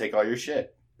die, and I'll take all your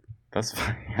shit. That's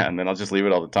fine. Yeah, and then I'll just leave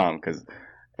it all to Tom because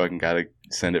fucking gotta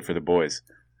send it for the boys.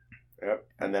 Yep.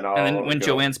 And then when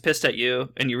Joanne's pissed at you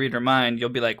and you read her mind, you'll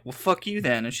be like, well, fuck you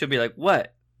then. And she'll be like,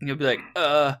 what? And you'll be like,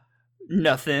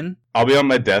 nothing. I'll be on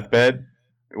my deathbed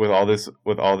with all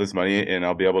this money, and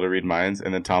I'll be able to read minds.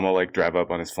 And then Tom will like drive up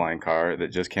on his flying car that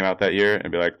just came out that year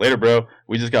and be like, later, bro,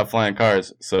 we just got flying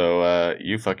cars, so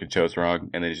you fucking chose wrong.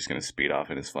 And then he's just gonna speed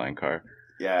off in his flying car.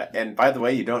 Yeah, and by the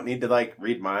way, you don't need to like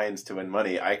read minds to win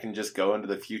money. I can just go into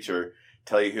the future,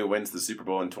 tell you who wins the Super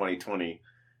Bowl in 2020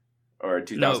 or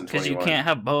 2021. No, because you can't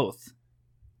have both.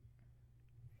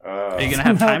 Are you gonna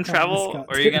have time travel,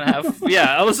 or are you gonna have?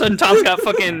 Yeah, all of a sudden Tom's got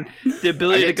fucking the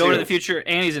ability to go into the future,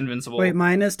 and he's invincible. Wait,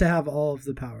 mine is to have all of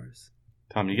the powers.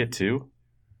 Tom, you get 2.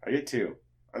 I get 2.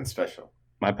 I'm special.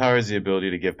 My power is the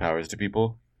ability to give powers to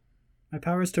people. My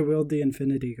power is to wield the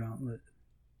Infinity Gauntlet.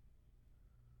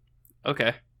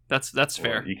 Okay, that's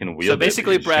fair. Well, you can wield. So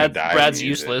basically, it, but Brad's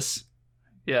useless.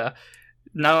 Yeah.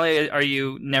 Not only are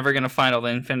you never gonna find all the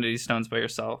Infinity Stones by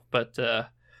yourself, but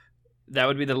that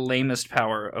would be the lamest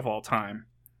power of all time.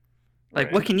 Like,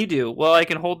 Right. what can you do? Well, I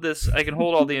can hold this. I can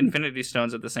hold all the Infinity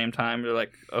Stones at the same time. You're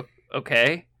like,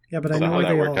 okay, Yeah, but I So know how where that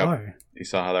they worked all out? are. You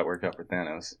saw how that worked out for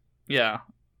Thanos. yeah.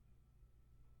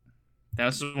 Now,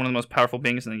 this is one of the most powerful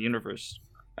beings in the universe.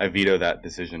 I veto that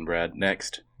decision, Brad.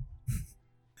 Next.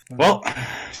 Well,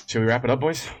 should we wrap it up,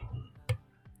 boys?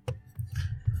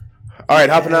 All right,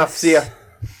 hopping off. See ya.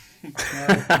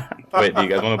 Wait, do you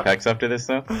guys want to PEX after this,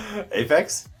 though?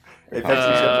 Apex?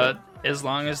 Apex As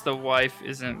long as the wife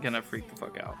isn't gonna freak the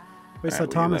fuck out. Wait, so Alright, well,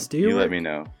 Thomas, do you? You let work? me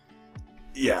know.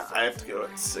 Yeah, I have to go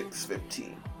at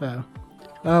 6:15.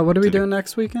 Oh. What are we doing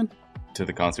next weekend? To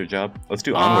the concert job. Let's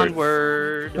do Onward.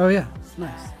 Onward. Oh, yeah.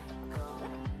 Nice.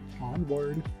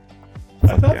 Onward. I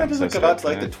thought Yeah, that I'm doesn't so come out sad to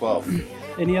like the for 12th.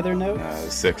 Any other notes?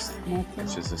 6th. Nothing?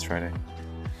 It's just this Friday.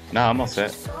 No, I'm all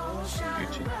set.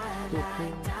 Gucci.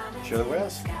 Show the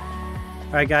whales.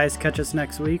 All right, guys, catch us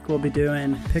next week. We'll be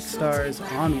doing Pixar's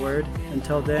Onward.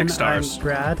 Until then, Pixar's. I'm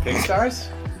Brad. Big stars?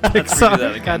 Let's redo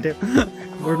that again.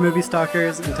 Goddamn. We're Movie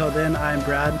Stalkers. Until then, I'm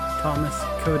Brad, Thomas,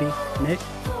 Cody, Nick.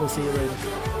 We'll see you later.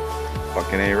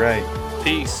 Fucking A right.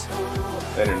 Peace.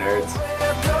 Better nerds.